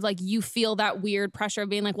kind of like you feel that weird pressure of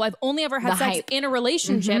being like, well, I've only ever had sex in a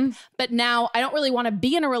relationship, but now I don't really want to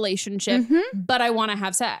be in a relationship, but I want to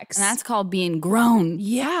have sex. And that's called being grown.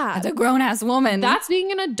 Yeah. As a grown-ass woman. That's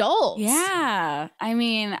being an adult. Yeah. I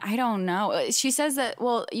mean, I don't know. She says that,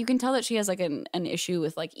 well, you can tell that she has like an issue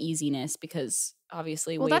with like easiness, because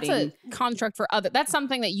obviously waiting. That's a construct for that's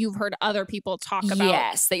something that you've heard other people talk about.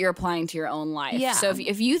 Yes, that you're applying to your own life. Yeah. So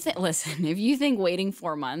if you think waiting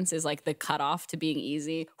 4 months is like the cutoff to being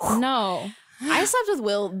easy. No. I slept with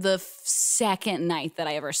Will the second night that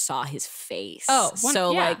I ever saw his face.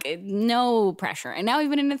 Like no pressure. And now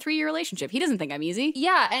we've been in a 3-year relationship. He doesn't think I'm easy.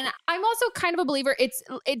 Yeah, and I'm also kind of a believer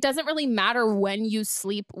it doesn't really matter when you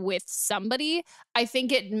sleep with somebody. I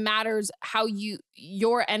think it matters how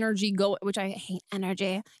your energy which I hate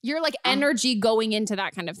energy. Your like energy going into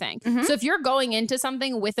that kind of thing. So if you're going into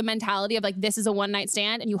something with a mentality of like, this is a one night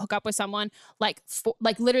stand, and you hook up with someone like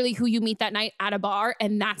literally who you meet that night at a bar,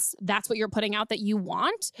 and that's what you're putting out that you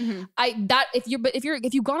want.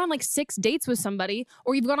 If you've gone on like 6 dates with somebody,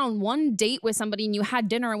 or you've gone on 1 date with somebody and you had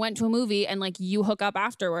dinner and went to a movie and like you hook up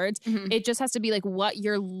afterwards, it just has to be like what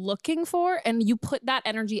you're looking for, and you put that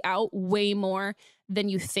energy out way more than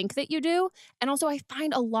you think that you do. And also I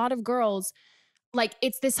find a lot of girls, like,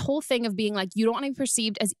 it's this whole thing of being like, you don't want to be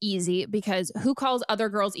perceived as easy, because who calls other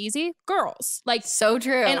girls easy? Girls. Like, so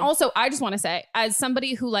true. And also, I just want to say, as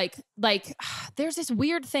somebody who like there's this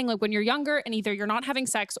weird thing, like when you're younger and either you're not having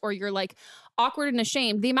sex or you're like awkward and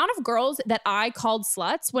ashamed, the amount of girls that I called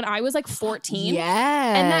sluts when I was like 14.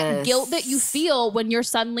 Yes. And that guilt that you feel when you're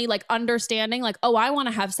suddenly like understanding like, oh, I want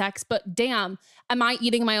to have sex, but damn, am I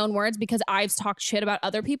eating my own words because I've talked shit about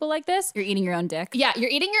other people like this? You're eating your own dick. Yeah,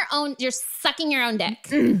 you're sucking your own dick.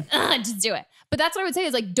 Just do it. But that's what I would say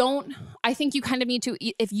is like, I think you kind of need to,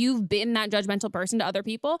 if you've been that judgmental person to other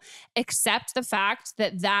people, accept the fact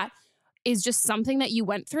that is just something that you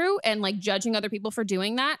went through, and like judging other people for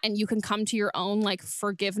doing that. And you can come to your own like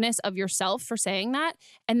forgiveness of yourself for saying that.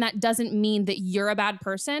 And that doesn't mean that you're a bad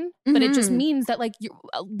person, but it just means that like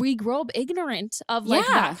we grow up ignorant of like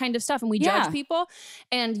that kind of stuff, and we judge people,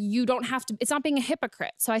 and you don't have to, it's not being a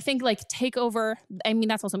hypocrite. So I think like take over. I mean,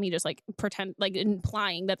 that's also me just like pretend, like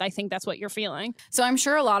implying that I think that's what you're feeling. So I'm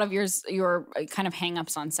sure a lot of your kind of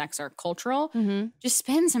hangups on sex are cultural. Just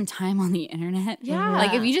spend some time on the internet. Yeah.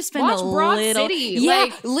 Like if you just spend a Broad little City. Yeah,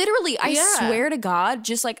 Like, literally, I swear to God,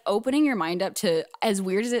 just like opening your mind up to, as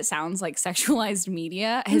weird as it sounds, like sexualized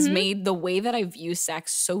media has made the way that I view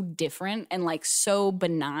sex so different and like so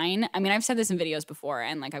benign. I mean, I've said this in videos before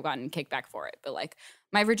and like I've gotten kickback for it, but like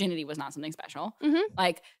my virginity was not something special.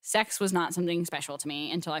 Like sex was not something special to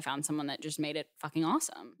me until I found someone that just made it fucking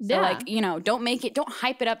awesome. So like, you know, don't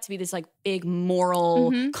hype it up to be this like big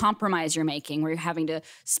moral compromise you're making where you're having to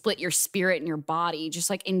split your spirit and your body. Just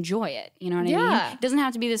like enjoy it. You know what I mean? It doesn't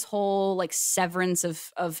have to be this whole like severance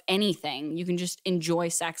of anything. You can just enjoy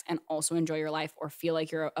sex and also enjoy your life, or feel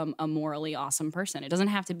like you're a morally awesome person. It doesn't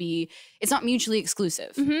have to be, it's not mutually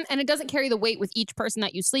exclusive. And it doesn't carry the weight with each person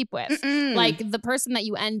that you sleep with. Like the person that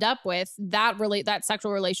you end up with, that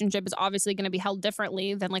sexual relationship is obviously going to be held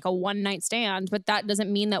differently than like a one night stand, but that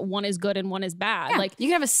doesn't mean that one is good and one is bad. Yeah, like you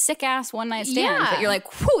can have a sick ass one night stand that you're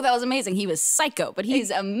like, whew, that was amazing. He was psycho, but he's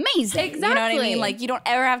amazing. Exactly. You know what I mean? Like you don't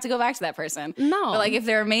ever have to go back to that person. No. But like if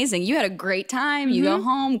they're amazing, you had a great time, you go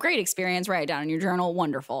home, great experience, write it down in your journal,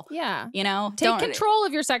 wonderful. Yeah. You know? Take control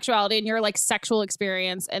of your sexuality and your like sexual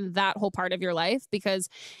experience and that whole part of your life, because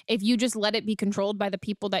if you just let it be controlled by the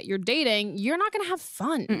people that you're dating, you're not going to have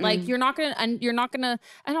fun. Like you're not going to, I don't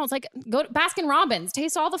know, it's like go to Baskin Robbins,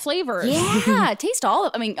 taste all the flavors. Yeah, taste all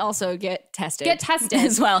of, I mean, also get tested. Get tested.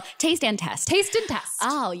 As well. Taste and test. Taste and test.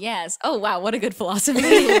 Oh, yes. Oh, wow. What a good philosophy.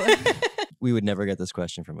 We would never get this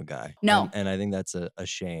question from a guy. No. And I think that's a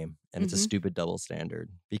shame. And it's a stupid double standard,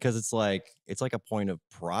 because it's like a point of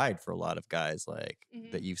pride for a lot of guys, like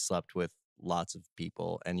that you've slept with lots of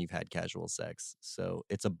people and you've had casual sex. So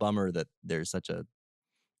it's a bummer that there's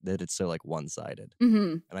that it's so like one-sided.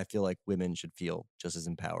 Mm-hmm. And I feel like women should feel just as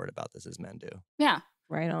empowered about this as men do. Yeah.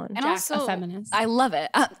 Right on. And Jack, also, a feminist. I love it.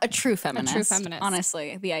 A true feminist. A true feminist.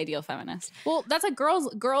 Honestly, the ideal feminist. Well, that's like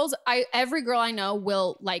girls, every girl I know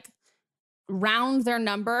will like round their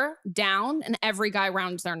number down and every guy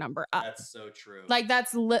rounds their number up. That's so true. Like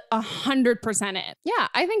that's 100% it. Yeah,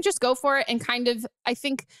 I think just go for it and kind of, I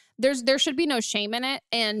think there should be no shame in it.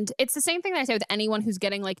 And it's the same thing that I say with anyone who's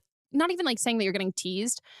getting like, not even like saying that you're getting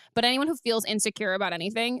teased, but anyone who feels insecure about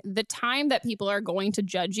anything, the time that people are going to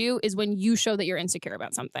judge you is when you show that you're insecure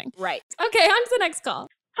about something. Right. Okay, on to the next call.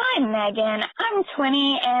 Hi, Megan. I'm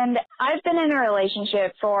 20 and I've been in a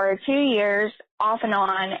relationship for 2 years off and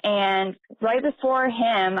on. And right before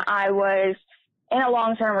him, I was in a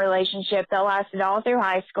long-term relationship that lasted all through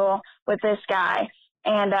high school with this guy.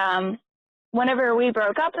 And whenever we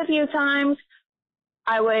broke up a few times,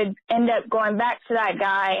 I would end up going back to that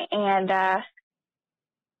guy. And I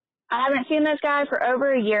haven't seen this guy for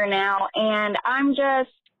over a year now. And I'm just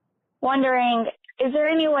wondering, is there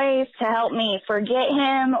any ways to help me forget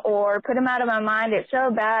him or put him out of my mind? It's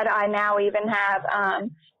so bad I now even have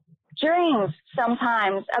dreams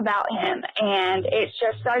sometimes about him, and it's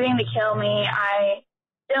just starting to kill me. I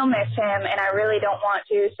still miss him, and I really don't want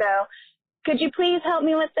to. So could you please help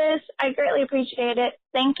me with this? I greatly appreciate it.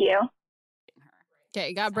 Thank you. Okay,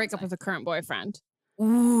 you gotta break up with a current boyfriend.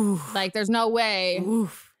 Ooh. Like, there's no way.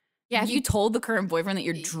 Oof. Yeah, have you told the current boyfriend that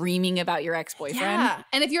you're dreaming about your ex-boyfriend? Yeah.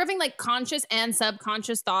 And if you're having like conscious and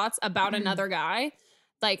subconscious thoughts about another guy,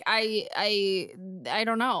 like I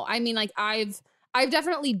don't know. I mean, like I've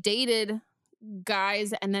definitely dated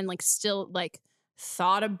guys and then like still like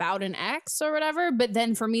thought about an ex or whatever. But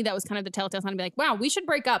then for me, that was kind of the telltale sign to be like, wow, we should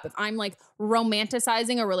break up if I'm like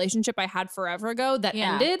romanticizing a relationship I had forever ago that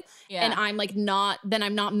ended. Yeah. And I'm like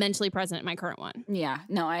I'm not mentally present in my current one. Yeah.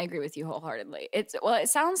 No, I agree with you wholeheartedly. It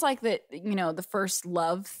sounds like that, you know, the first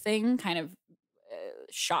love thing kind of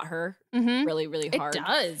shot her really, really hard. It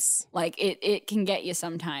does. Like it can get you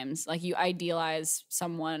sometimes. Like you idealize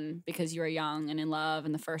someone because you're young and in love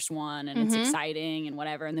and the first one and it's exciting and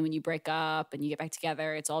whatever. And then when you break up and you get back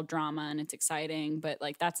together, it's all drama and it's exciting. But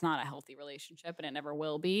like that's not a healthy relationship and it never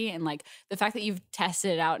will be. And like the fact that you've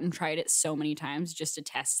tested it out and tried it so many times just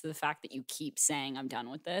attests to the fact that you keep saying, I'm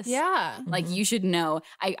done with this. Yeah. Like you should know.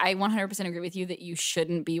 I 100% agree with you that you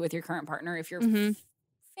shouldn't be with your current partner if you're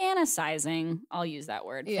fantasizing, I'll use that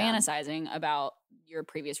word, fantasizing about your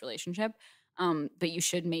previous relationship. But you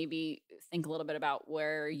should maybe think a little bit about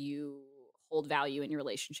where you hold value in your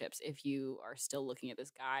relationships if you are still looking at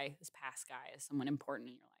this past guy as someone important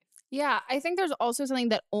in your life. Yeah, I think there's also something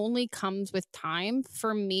that only comes with time.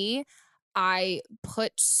 For me, I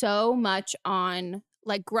put so much on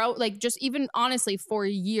just even honestly for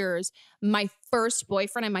years, my first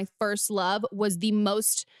boyfriend and my first love was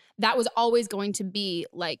that was always going to be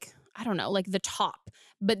like, I don't know, like the top.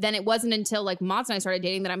 But then it wasn't until like Mods and I started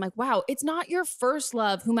dating that I'm like, wow, it's not your first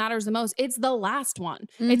love who matters the most. It's the last one.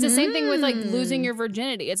 It's the same thing with like losing your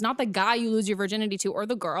virginity. It's not the guy you lose your virginity to or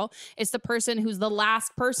the girl. It's the person who's the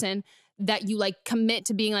last person that you like commit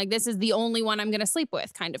to being like, this is the only one I'm going to sleep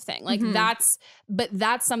with kind of thing. Like that's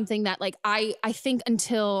something that like, I think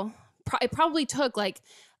until it probably took like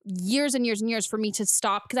years and years and years for me to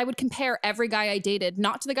stop, because I would compare every guy I dated,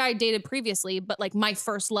 not to the guy I dated previously, but like my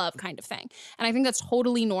first love kind of thing. And I think that's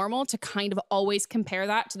totally normal to kind of always compare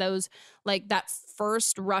that to those, like that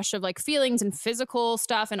first rush of like feelings and physical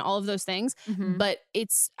stuff and all of those things. But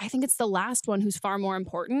I think it's the last one who's far more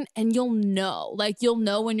important. And you'll know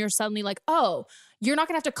when you're suddenly like, oh, you're not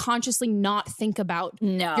gonna have to consciously not think about do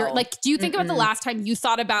you think about the last time you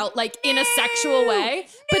thought about like in a sexual way?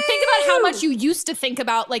 But think about how much you used to think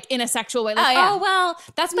about like in a sexual way. Like, oh well,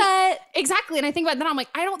 that's me. Exactly. And I think about that. I'm like,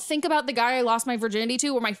 I don't think about the guy I lost my virginity to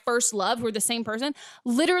or my first love who are the same person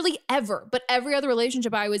literally ever. But every other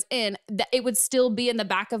relationship I was in, that it would still be in the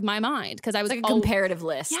back of my mind because I was like a comparative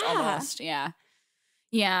list almost. Yeah.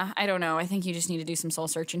 Yeah, I don't know. I think you just need to do some soul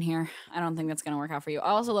searching here. I don't think that's going to work out for you. I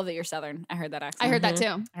also love that you're Southern. I heard that accent. I heard that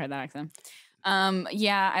too. I heard that accent.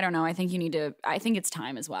 Yeah, I don't know. I think you need to, I think it's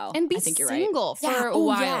time as well. And be I think you're single right. for a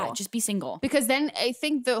while. Yeah, just be single. Because then I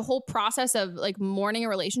think the whole process of like mourning a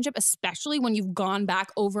relationship, especially when you've gone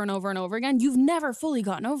back over and over and over again, you've never fully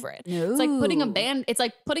gotten over it. No. It's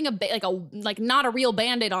like putting like not a real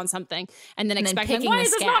Band-Aid on something and then expecting, why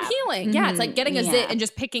is this not healing? Yeah, it's like getting a zit and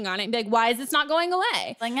just picking on it and be like, why is this not going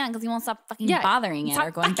away? Like, yeah, because you won't stop fucking bothering it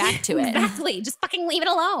or going back to it. Exactly. Just fucking leave it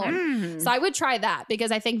alone. So I would try that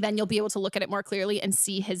because I think then you'll be able to look at it more clearly and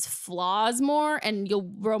see his flaws more, and you'll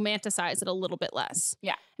romanticize it a little bit less.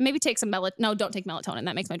 Yeah. Maybe take some no, don't take melatonin.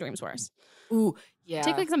 That makes my dreams worse. Ooh, yeah.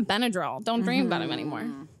 Take like some Benadryl. Don't dream about him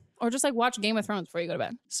anymore. Or just like watch Game of Thrones before you go to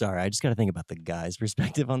bed. Sorry, I just got to think about the guy's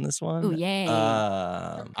perspective on this one. Ooh, yay.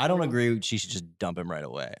 I don't agree she should just dump him right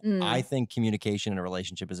away. I think communication in a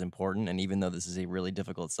relationship is important. And even though this is a really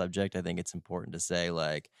difficult subject, I think it's important to say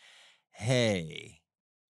like, hey,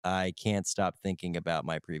 I can't stop thinking about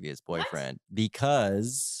my previous boyfriend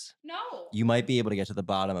because you might be able to get to the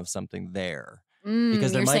bottom of something there.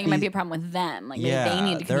 Because you're saying it might be a problem with them. Like maybe they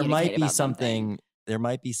need to communicate there might be about something. There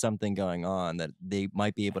might be something going on that they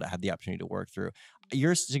might be able to have the opportunity to work through.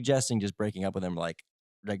 You're suggesting just breaking up with him like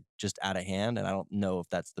just out of hand, and I don't know if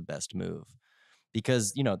that's the best move.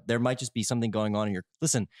 Because, you know, there might just be something going on in your...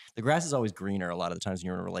 Listen, the grass is always greener a lot of the times when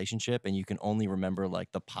you're in a relationship, and you can only remember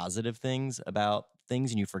like the positive things about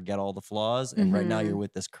things and you forget all the flaws. And right now you're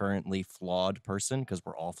with this currently flawed person because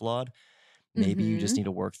we're all flawed. Maybe you just need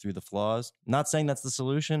to work through the flaws. Not saying that's the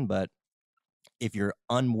solution, but if you're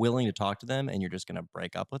unwilling to talk to them and you're just going to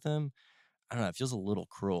break up with them, I don't know, it feels a little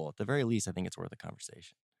cruel. At the very least, I think it's worth a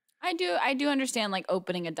conversation. I do understand like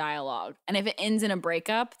opening a dialogue. And if it ends in a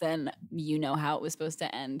breakup, then you know how it was supposed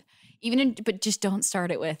to end. But just don't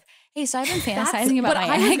start it with, hey, so I've been fantasizing about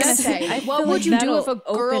my ex. What would you do if a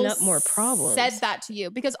girl open up more problems? Said that to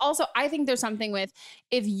you? Because also I think there's something with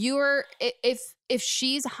if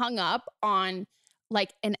she's hung up on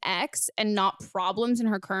like an ex and not problems in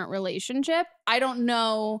her current relationship, I don't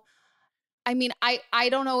know. I mean, I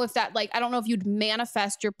don't know if that, like, I don't know if you'd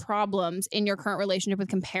manifest your problems in your current relationship with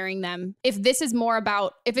comparing them. If this is more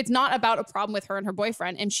about, if it's not about a problem with her and her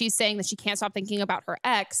boyfriend and she's saying that she can't stop thinking about her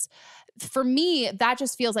ex, for me, that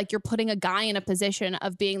just feels like you're putting a guy in a position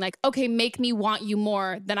of being like, okay, make me want you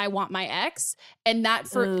more than I want my ex. And that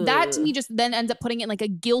to me just then ends up putting it in like a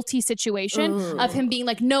guilty situation of him being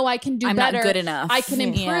like, no, I can do better. I'm not good enough. I can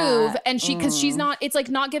improve. Yeah. And because she's not, it's like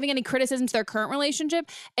not giving any criticism to their current relationship.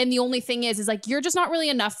 And the only thing is like, you're just not really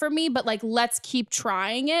enough for me, but like, let's keep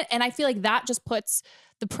trying it. And I feel like that just puts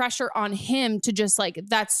the pressure on him to just like,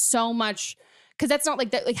 that's so much. Because that's not like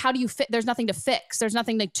that. Like, how do you fit? There's nothing to fix. There's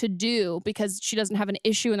nothing like to do because she doesn't have an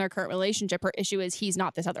issue in their current relationship. Her issue is he's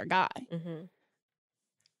not this other guy.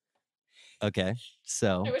 Okay,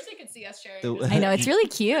 so I wish they could see us sharing. I know it's really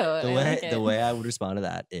cute. The way I would respond to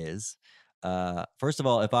that is, first of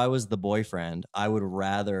all, if I was the boyfriend, I would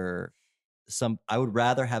rather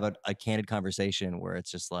have a candid conversation where it's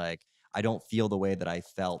just like I don't feel the way that I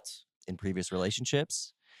felt in previous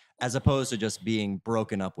relationships. As opposed to just being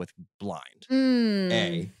broken up with blind.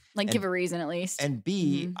 Give a reason at least. And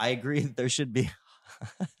B, I agree that there should be,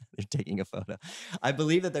 they're taking a photo. I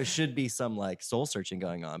believe that there should be some like soul searching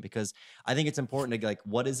going on because I think it's important to like,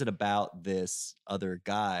 what is it about this other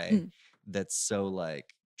guy that's so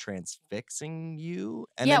like transfixing you?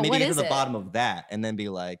 And then maybe get to the bottom of that and then be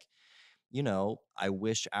like, you know, I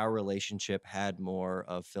wish our relationship had more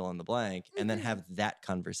of fill in the blank and then have that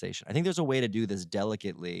conversation. I think there's a way to do this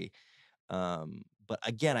delicately. But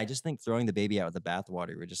again, I just think throwing the baby out with the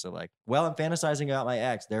bathwater, we're just so like, well, I'm fantasizing about my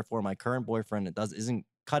ex. Therefore, my current boyfriend isn't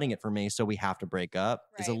cutting it for me. So we have to break up.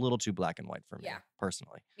 Right. Is a little too black and white for me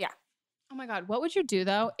personally. Yeah. Oh my God. What would you do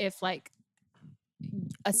though if like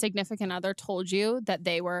a significant other told you that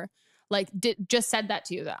they were like, just said that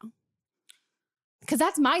to you though? Because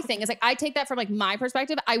that's my thing. It's like I take that from like my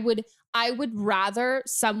perspective. I would rather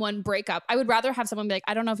someone break up. I would rather have someone be like,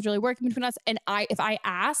 I don't know if it's really working between us. And if I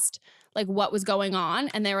asked like what was going on,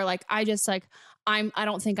 and they were like, I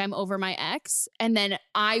don't think I'm over my ex, and then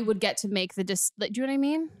I would get to make the do you know what I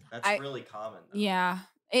mean? That's really common. Though. Yeah.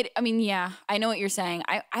 I know what you're saying.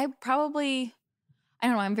 I probably. I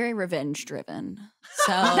don't know. I'm very revenge driven.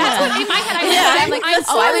 So that's what in my head I'm like,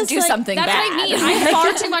 I would do something bad. That's what I mean. I'm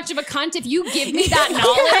far too much of a cunt. If you give me that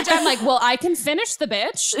knowledge, I'm like, well, I can finish the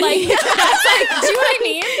bitch. Like, that's like, do you know what I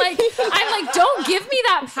mean? Like, I'm like, don't give me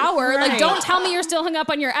that power. Right. Like, don't tell me you're still hung up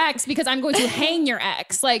on your ex because I'm going to hang your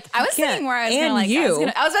ex. Like, I was thinking where I was gonna like, I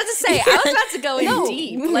was about to say, I was about to go in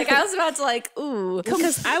deep. Like, I was about to like, ooh,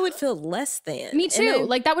 because I would feel less than. Me too.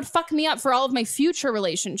 Like, that would fuck me up for all of my future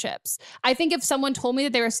relationships. I think if someone told me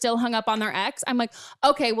that they were still hung up on their ex, I'm like,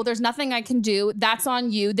 okay, well, there's nothing I can do. That's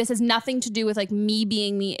on you. This has nothing to do with like me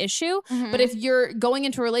being the issue. But if you're going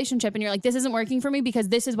into a relationship and you're like, this isn't working for me because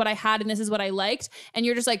this is what I had and this is what I liked, and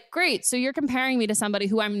you're just like, great, so you're comparing me to somebody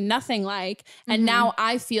who I'm nothing like, and now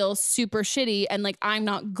I feel super shitty and like I'm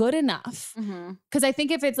not good enough. Because I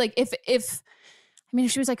think if it's like, if I mean,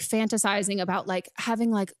 if she was like fantasizing about like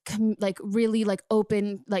having like really like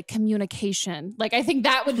open like communication, like I think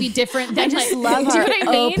that would be different than like love do you our know what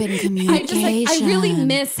I mean? open communication. I really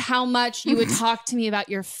miss how much you would talk to me about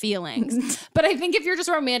your feelings. But I think if you're just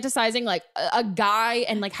romanticizing like a guy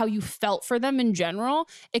and like how you felt for them in general,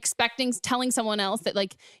 telling someone else that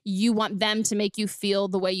like you want them to make you feel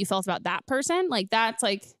the way you felt about that person, like that's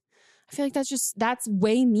like, I feel like that's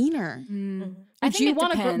way meaner. Would you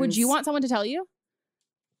want someone to tell you?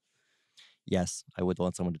 Yes, I would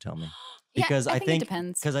want someone to tell me. Because I think it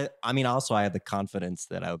depends. Because I mean, also I have the confidence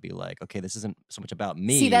that I would be like, okay, this isn't so much about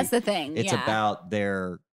me. See, that's the thing. It's about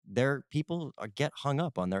their people get hung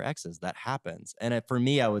up on their exes. That happens. And for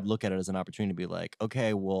me, I would look at it as an opportunity to be like,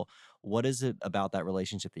 okay, well, what is it about that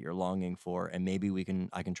relationship that you're longing for? And maybe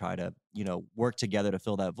I can try to, work together to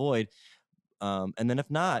fill that void. And then if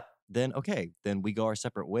not, then okay, then we go our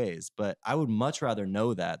separate ways. But I would much rather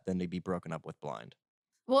know that than to be broken up with blind.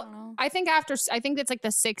 Well, I think it's like the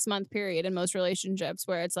 6-month period in most relationships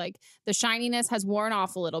where it's like the shininess has worn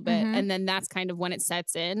off a little bit. And then that's kind of when it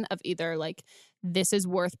sets in of either like this is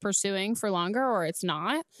worth pursuing for longer or it's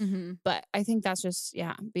not. But I think that's just,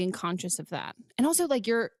 being conscious of that. And also like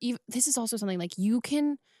this is also something like you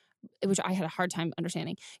can, which I had a hard time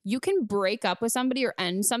understanding. You can break up with somebody or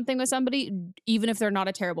end something with somebody even if they're not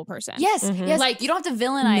a terrible person. Yes. Like you don't have to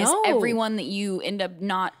villainize everyone that you end up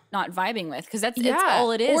not vibing with because that's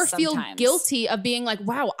all it is. Or feel guilty of being like,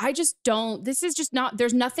 wow, I just don't. This is just not.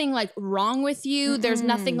 There's nothing like wrong with you. There's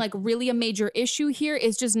nothing like really a major issue here.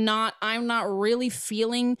 It's just not. I'm not really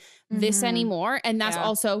feeling this anymore, and that's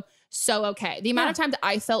also so okay. The amount of time that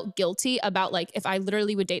I felt guilty about like if I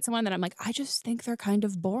literally would date someone that I'm like, I just think they're kind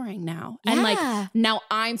of boring now. And like now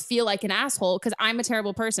I feel like an asshole because I'm a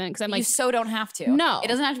terrible person because I'm like, you so don't have to. No. It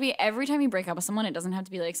doesn't have to be every time you break up with someone, it doesn't have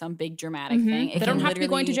to be like some big dramatic thing. They don't have to be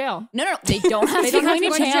going to jail. No. They don't have to be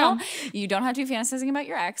going to jail. You don't have to be fantasizing about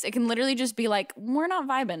your ex. It can literally just be like, we're not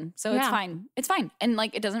vibing. So it's fine. It's fine. And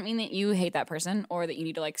like it doesn't mean that you hate that person or that you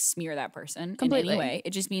need to like smear that person in any way.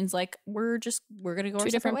 It just means like we're gonna go our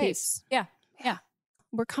separate ways. Yeah.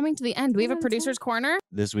 We're coming to the end. Do we have a producer's corner?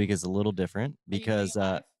 This week is a little different because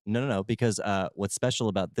no, because what's special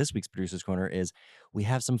about this week's producer's corner is we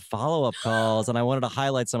have some follow-up calls, and I wanted to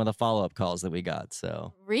highlight some of the follow-up calls that we got.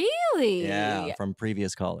 So really, from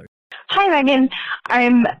previous callers. Hi, Megan.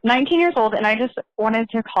 I'm 19 years old, and I just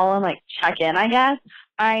wanted to call and like check in. I guess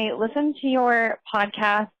I listened to your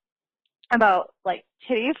podcast about like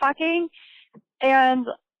titty fucking, and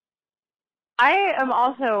I am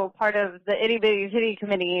also part of the Itty Bitty Titty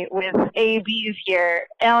Committee with ABs here,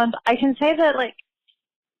 and I can say that, like,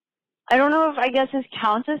 I don't know if I guess this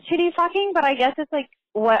counts as titty fucking, but I guess it's, like,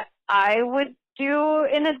 what I would do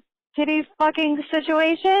in a titty fucking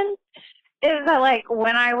situation is that, like,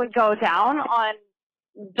 when I would go down on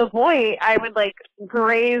the boy, I would, like,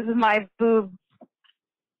 graze my boob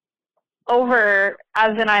over,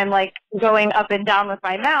 as in I'm, like, going up and down with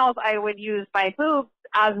my mouth. I would use my boobs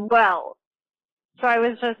as well. So I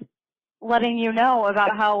was just letting you know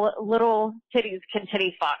about how little titties can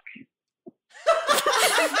titty fuck.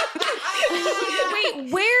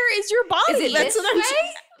 Wait, where is your body? Is it this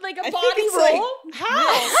way? Like a body roll? Like, how?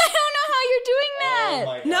 I don't know how you're doing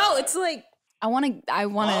that. No, it's like I want a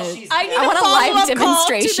live live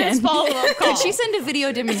demonstration. Could she send a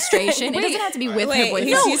video demonstration? It doesn't have to be with her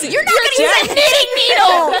boyfriend. No, you're not going to use that knitting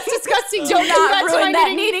needle. That's disgusting. Do not ruin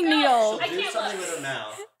that knitting needle. She'll do something with her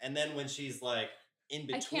mouth, and then when she's like in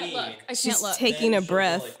between, I can't she's look. taking a she'll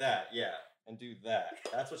breath. go like that, and do that.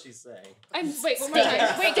 That's what she's saying. Wait, one more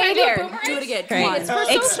time. Wait, can I do a boomerang? Do it again. Come Right. on.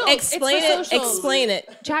 It's for socials. Explain it.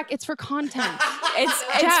 Jack, it's for content.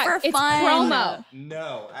 It's Jack, for it's fun. promo.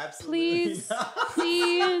 No, absolutely.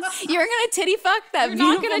 Please. You're gonna titty fuck that You're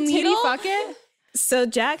beautiful not gonna titty needle? fuck it? So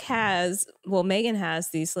Meghan has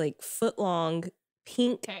these like foot-long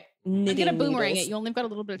pink I'm knitting gonna boomerang needles. it. You only got a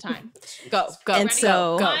little bit of time. Go. And Ready,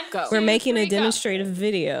 so go. we're making a 3, go. demonstrative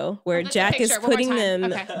video where Let's Jack take a is picture, one more putting time.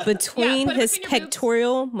 them Okay. between put 'em his between your boobs.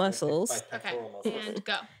 pectoral muscles And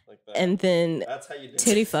go. Like that. and then That's how you do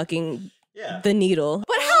titty it. fucking Yeah. the needle.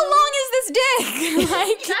 But how long is this dick?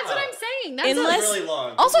 Like, That's what I'm saying. That's Unless- It's really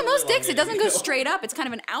long. also, It's really most long dicks, it doesn't go needle. straight up. It's kind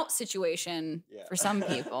of an out situation Yeah. for some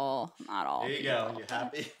people. Not all. There you go. You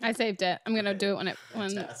happy? I saved it. I'm gonna do it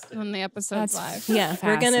Fantastic. when the episode's That's live. Yeah,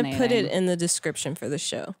 we're gonna put Fascinating. it in the description for the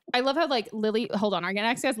show. I love how like Lily. Hold on, our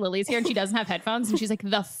next guest Lily's here and she doesn't have headphones and she's like,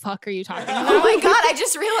 "The fuck are you talking about?" Oh my god! I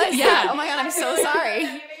just realized that. Oh my god! I'm so sorry.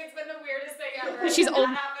 It's been the weirdest thing ever.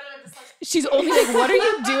 She's only like, "What are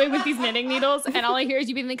you doing with these knitting needles?" And all I hear is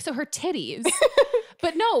you being like, "So her titties."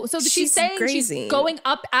 But no, so she's saying grazing. she's going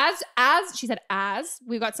up as she said, as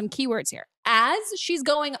we've got some keywords here. as she's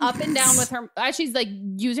going up and down with her, as she's like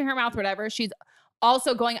using her mouth, whatever, she's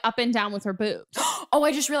also going up and down with her boobs. Oh,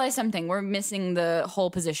 I just realized something. We're missing the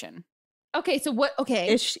whole position. Okay, so what?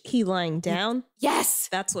 Okay, is he lying down? Yes,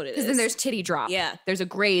 that's what it is. Because then there's titty drop. Yeah, there's a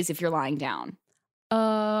graze if you're lying down.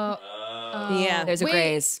 Yeah, there's a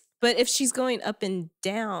graze. But if she's going up and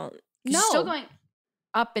down, she's still going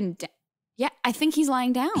up and down. Yeah, I think he's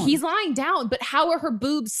lying down. He's lying down, but how are her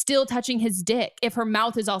boobs still touching his dick if her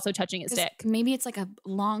mouth is also touching his dick? Maybe it's like a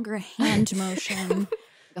longer hand motion.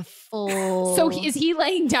 A full. So is he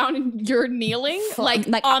laying down and you're kneeling, like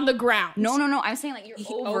on the ground? No. I'm saying like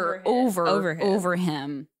you're over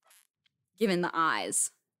him, giving the eyes.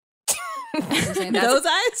 Those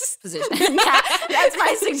eyes position. Yeah, that's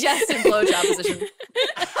my suggested blowjob position.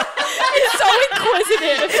 It's so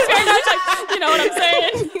inquisitive. It's very much like, you know what I'm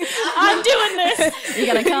saying? I'm doing this. You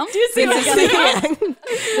gonna come? Do you see what's gonna come?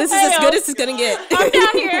 This is as good as it's gonna get. I'm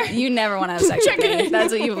down here. You never want to have sex with me.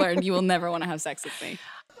 That's what you've learned. You will never want to have sex with me.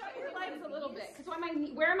 Your legs a little bit, because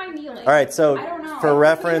where am I kneeling? All right, so for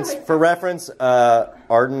reference,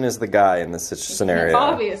 Arden is the guy in this scenario.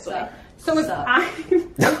 Obviously. So if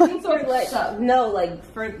I'm sort of like no, like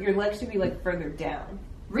your legs should be like further down.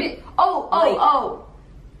 Oh.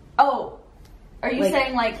 Are you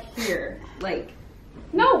saying like here? Like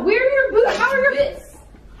no, where are your boots? How are your this?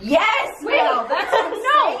 Yes. Wait, no, that's what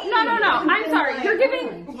no. I'm sorry. You're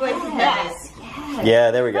giving yes.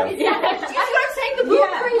 Yeah, there we go. Yeah, that's what I'm saying. The boob.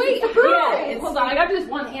 Yeah. Wait, the boob. Yeah, hold on, I got to do this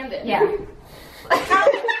one-handed. Yeah.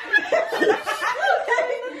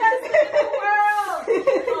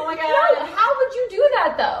 Oh my god! How would you do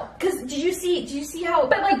that though? Because did you see how?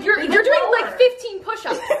 But like you're doing like 15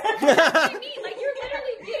 push-ups. That's what I mean. Like you're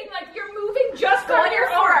literally getting like you're moving just on your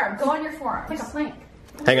forearm. Go on your forearm. Like a plank.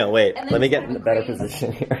 Hang on, wait. Let me get in a better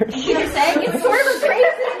position here. You know what I'm saying? It's sort of a crazy.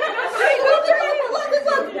 Look.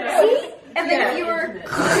 See? And then if you were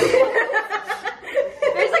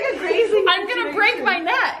there's like a crazy. I'm gonna break my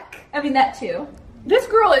neck. I mean that too. This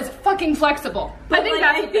girl is fucking flexible. But I think like,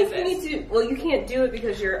 that's I what think this you is. need to. Well, you can't do it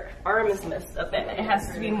because your arm is messed up, and it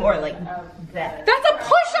has to be more like that. That's a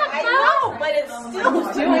push-up, I know, but it's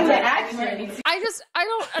still doing the action. I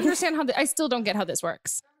don't understand how. I still don't get how this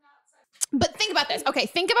works. But think about this. Okay,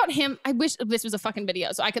 think about him. I wish this was a fucking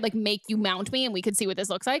video so I could like make you mount me and we could see what this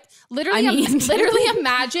looks like. Literally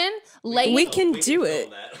imagine laying. We can do it.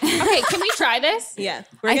 Okay, can we try this? Yeah,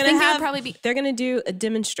 I think that would probably be. They're gonna do a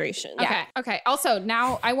demonstration. Yeah. Okay. Also,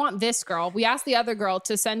 now I want this girl. We asked the other girl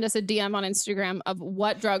to send us a DM on Instagram of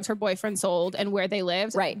what drugs her boyfriend sold and where they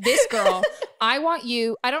lived. Right. This girl, I want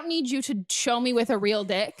you. I don't need you to show me with a real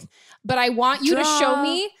dick, but I want you to show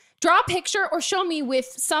me. Draw a picture or show me with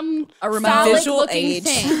some remote visual looking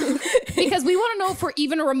thing. Because we want to know if we're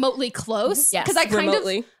even remotely close. Yes. Because I kind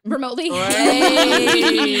remotely. of remotely.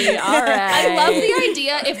 Hey, all right. I love the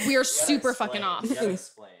idea if we're super fucking off.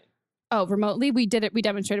 Oh, remotely? We did it. We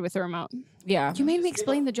demonstrated with the remote. Yeah. You made me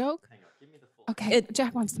explain the joke? Okay.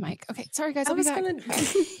 Jack wants the mic. Okay. Sorry, guys. I'll be back.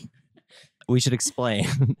 We should explain.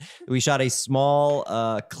 We shot a small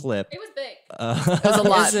clip. It was big. It was a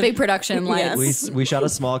lot. Big production. Yes. We shot a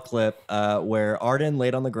small clip where Arden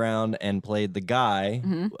laid on the ground and played the guy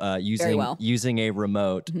using a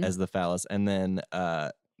remote as the phallus, and then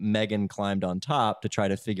Meghan climbed on top to try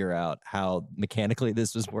to figure out how mechanically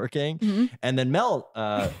this was working. And then Mel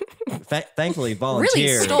thankfully volunteered.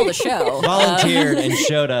 Really stole the show. Volunteered and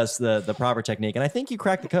showed us the proper technique. And I think you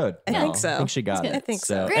cracked the code. I think so. I think she got it. I think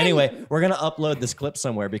so. Anyway, we're going to upload this clip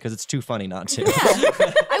somewhere because it's too funny not to. Yeah.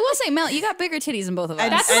 I will say, Mel, you got bigger titties than both of us.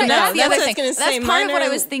 That's the other thing. That's part of what I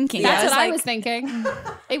was thinking. That's what I was thinking.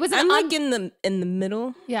 It was I'm like in the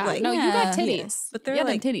middle. Yeah. Like, No, you got titties. but they're You have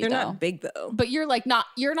like titties, they're though. not big though. But you're like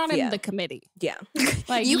you're not in the committee. Yeah.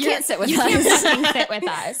 Like You can't sit with you us. can't fucking sit with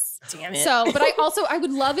us. Damn it. So, but I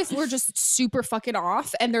would love if we're just super fucking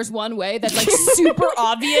off and there's one way that's like super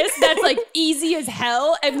obvious, that's like easy as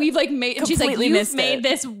hell, and we've like made, and she's like, Completely you've missed made it.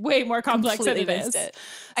 this way more complex than it is.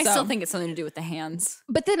 I So- still think it's something to do with the hands.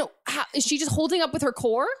 But then is she just holding up with her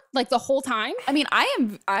core like the whole time? I mean,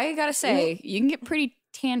 I gotta say, you can get pretty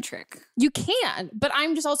tantric. You can, but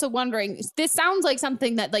I'm just also wondering, this sounds like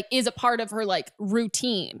something that like is a part of her like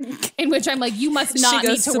routine in which I'm like, you must not need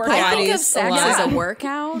goes to to work Pilates. out. I think of sex Yeah. as a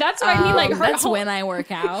workout. That's what I mean. Like that's when I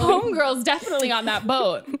work out. Homegirl's definitely on that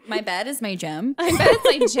boat. My bed is my gym. I bet it's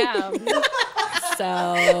like gem.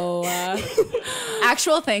 So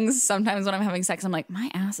actual things, sometimes when I'm having sex, I'm like,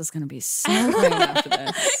 my ass is gonna be so great after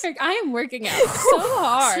this. Like, I am working out so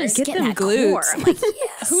hard. Get them glutes. I'm like,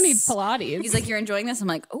 yes. Who needs Pilates? He's like, you're enjoying this? I'm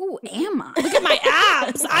like, oh, am I? Look at my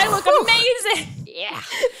abs. I look amazing. Yeah.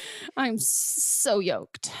 I'm so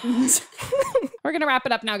yoked. We're going to wrap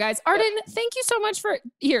it up now, guys. Arden, thank you so much for...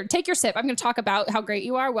 Here, take your sip. I'm going to talk about how great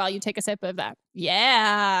you are while you take a sip of that.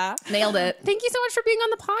 Yeah. Nailed it. Thank you so much for being on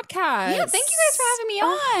the podcast. Yeah, thank you guys for having me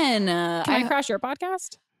on. Can I crash your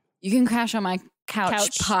podcast? You can crash on my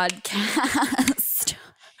couch. Podcast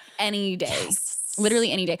any day. Yes.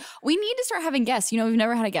 Literally any day. We need to start having guests. We've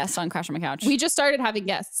never had a guest on Crash on My Couch. We just started having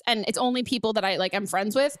guests, and it's only people that I'm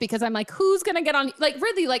friends with, because I'm like, who's gonna get on? Like,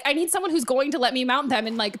 really, I need someone who's going to let me mount them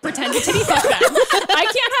and pretend to titty fuck them. I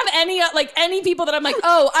can't have any people that I'm like,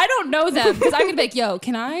 oh, I don't know them, because I'm gonna be like, yo,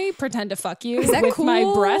 can I pretend to fuck you with cool my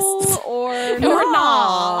breasts or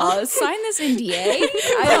not? Sign this NDA.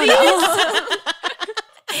 I don't know.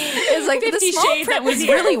 It's like 50 the small Shades print up was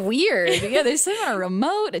here. really weird. Yeah, there's something on a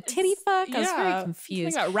remote, a titty fuck. I was very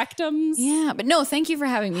confused. I got rectums. Yeah, but no, thank you for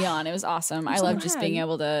having me on. It was awesome. I so love just glad. being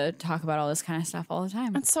able to talk about all this kind of stuff all the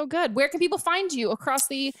time. That's so good. Where can people find you across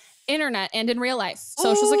the internet and in real life?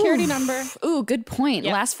 Social security number. Ooh, good point.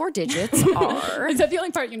 Yeah. Last 4 digits are... Is that the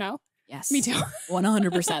only part you know? Yes. Me too.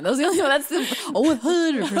 100%. Those are the only, that's the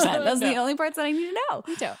 100%. Those are the only parts that I need to know.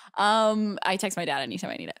 Me too. I text my dad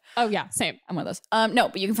anytime I need it. Oh yeah, same. I'm one of those. No,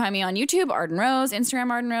 but you can find me on YouTube, Arden Rose,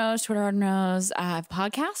 Instagram, Arden Rose, Twitter, Arden Rose. I have a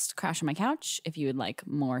podcast, Crash on My Couch, if you would like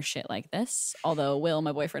more shit like this. Although Will,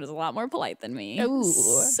 my boyfriend, is a lot more polite than me. Ooh.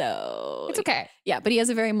 So It's okay. yeah, but he has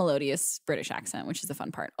a very melodious British accent, which is the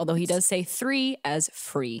fun part. Although he does say 3 as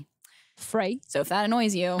free. Frey. So if that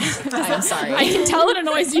annoys you, I'm sorry. I can tell it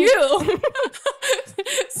annoys you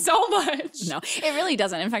so much. No, it really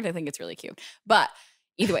doesn't. In fact, I think it's really cute. But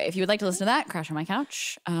either way, if you would like to listen to that, Crash on My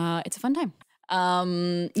Couch, it's a fun time.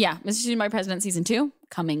 Yeah, Mr. Student by President Season 2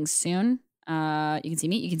 coming soon. You can see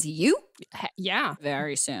me. You can see you. Yeah.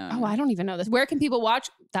 Very soon. Oh, I don't even know this. Where can people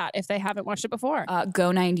watch that if they haven't watched it before?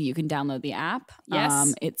 Go 90. You can download the app.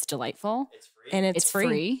 Yes. It's delightful. It's free. And it's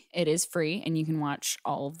free. It is free, and you can watch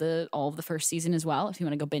all of the first season as well if you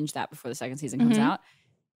want to go binge that before the second season comes out.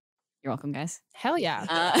 You're welcome, guys. Hell yeah.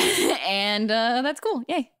 And that's cool.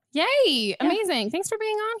 Yay. Yay. Amazing. Thanks for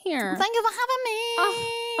being on here. Thank you for having me.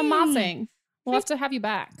 Amazing. We'll have to have you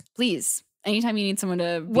back. Please. Anytime you need someone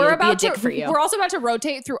to be a dick for you. We're also about to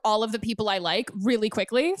rotate through all of the people I like really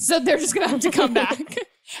quickly. So they're just going to have to come back.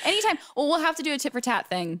 Anytime. Well, we'll have to do a tit for tat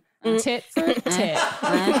thing. Tit for tit.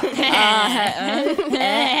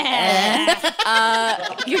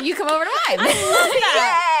 You come over to mine.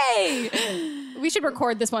 Yay! We should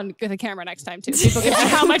record this one with a camera next time too. People can see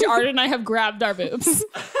how much Arden and I have grabbed our boobs.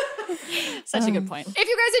 Such a good point. If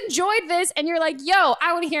you guys enjoyed this and you're like, yo,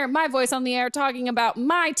 I want to hear my voice on the air talking about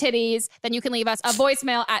my titties, then you can leave us a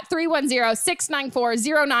voicemail at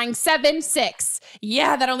 310-694-0976.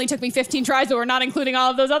 Yeah, that only took me 15 tries, but we're not including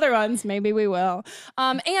all of those other ones. Maybe we will.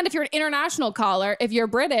 And if you're an international caller, if you're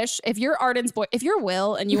British, if you're Arden's boy, if you're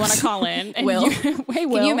Will and you want to call in. And Will. Hey,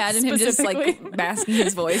 Will. Can you imagine him just specifically? like masking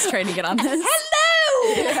his voice trying to get on this? Hello!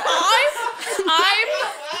 I'm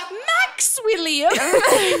Max William.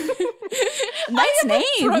 Nice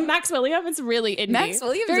name. Max William. It's really indie. Max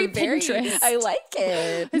Williams very is very Pinterest. I like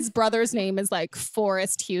it. His brother's name is like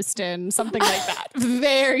Forrest Houston, something like that.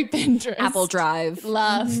 Very Pinterest. Apple Drive.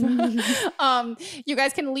 Love. You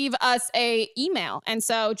guys can leave us a email. And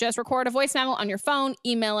so just record a voice memo on your phone,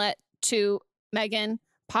 email it to Meghan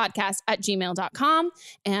podcast@gmail.com,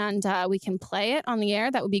 and we can play it on the air.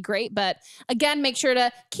 That would be great. But again, make sure to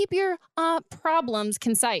keep your problems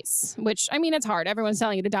concise, which, I mean, it's hard. Everyone's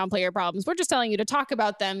telling you to downplay your problems. We're just telling you to talk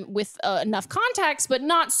about them with enough context, but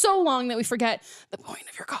not so long that we forget the point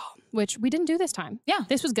of your call, which we didn't do this time. Yeah.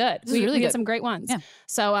 This was good. This was really we good. did some great ones. Yeah.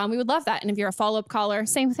 So we would love that. And if you're a follow-up caller,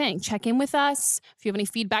 same thing. Check in with us. If you have any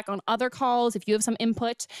feedback on other calls, if you have some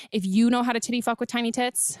input, if you know how to titty fuck with tiny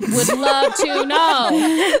tits, would love to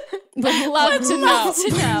know. Would love to know. Love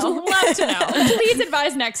to know. Please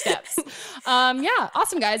advise next steps. Yeah,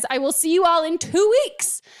 awesome, guys. I will see you all in 2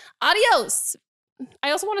 weeks. Adios.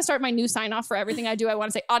 I also want to start my new sign off for everything I do. I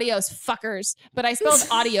want to say adios, fuckers. But I spelled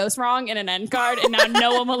adios wrong in an end card, and now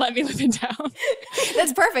no one will let me live it down.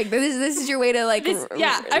 That's perfect. This is your way to like.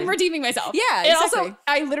 Yeah, I'm redeeming myself. Yeah, And exactly. also,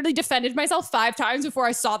 I literally defended myself 5 times before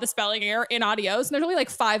I saw the spelling error in adios. And there's only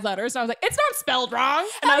like 5 letters. And I was like, it's not spelled wrong.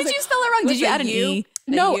 And How I was did like, you spell it wrong? Did you add an E?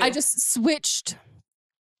 No, You. I just switched.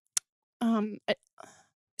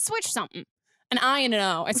 Switched something. An I and an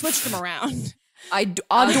O. I switched them around.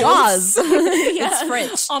 Ardoise. It's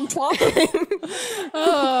French. Antoine.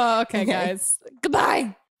 Oh, okay, guys.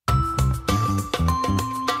 Goodbye.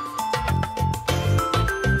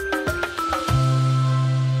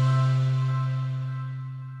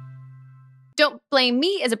 Don't Blame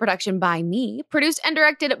Me is a production by me, produced and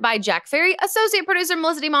directed by Jack Ferry, associate producer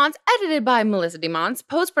Melissa DeMons, edited by Melissa DeMons,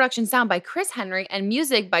 post-production sound by Chris Henry, and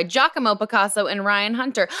music by Giacomo Picasso and Ryan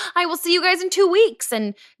Hunter. I will see you guys in 2 weeks,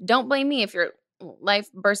 and don't blame me if your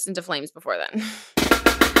life bursts into flames before then.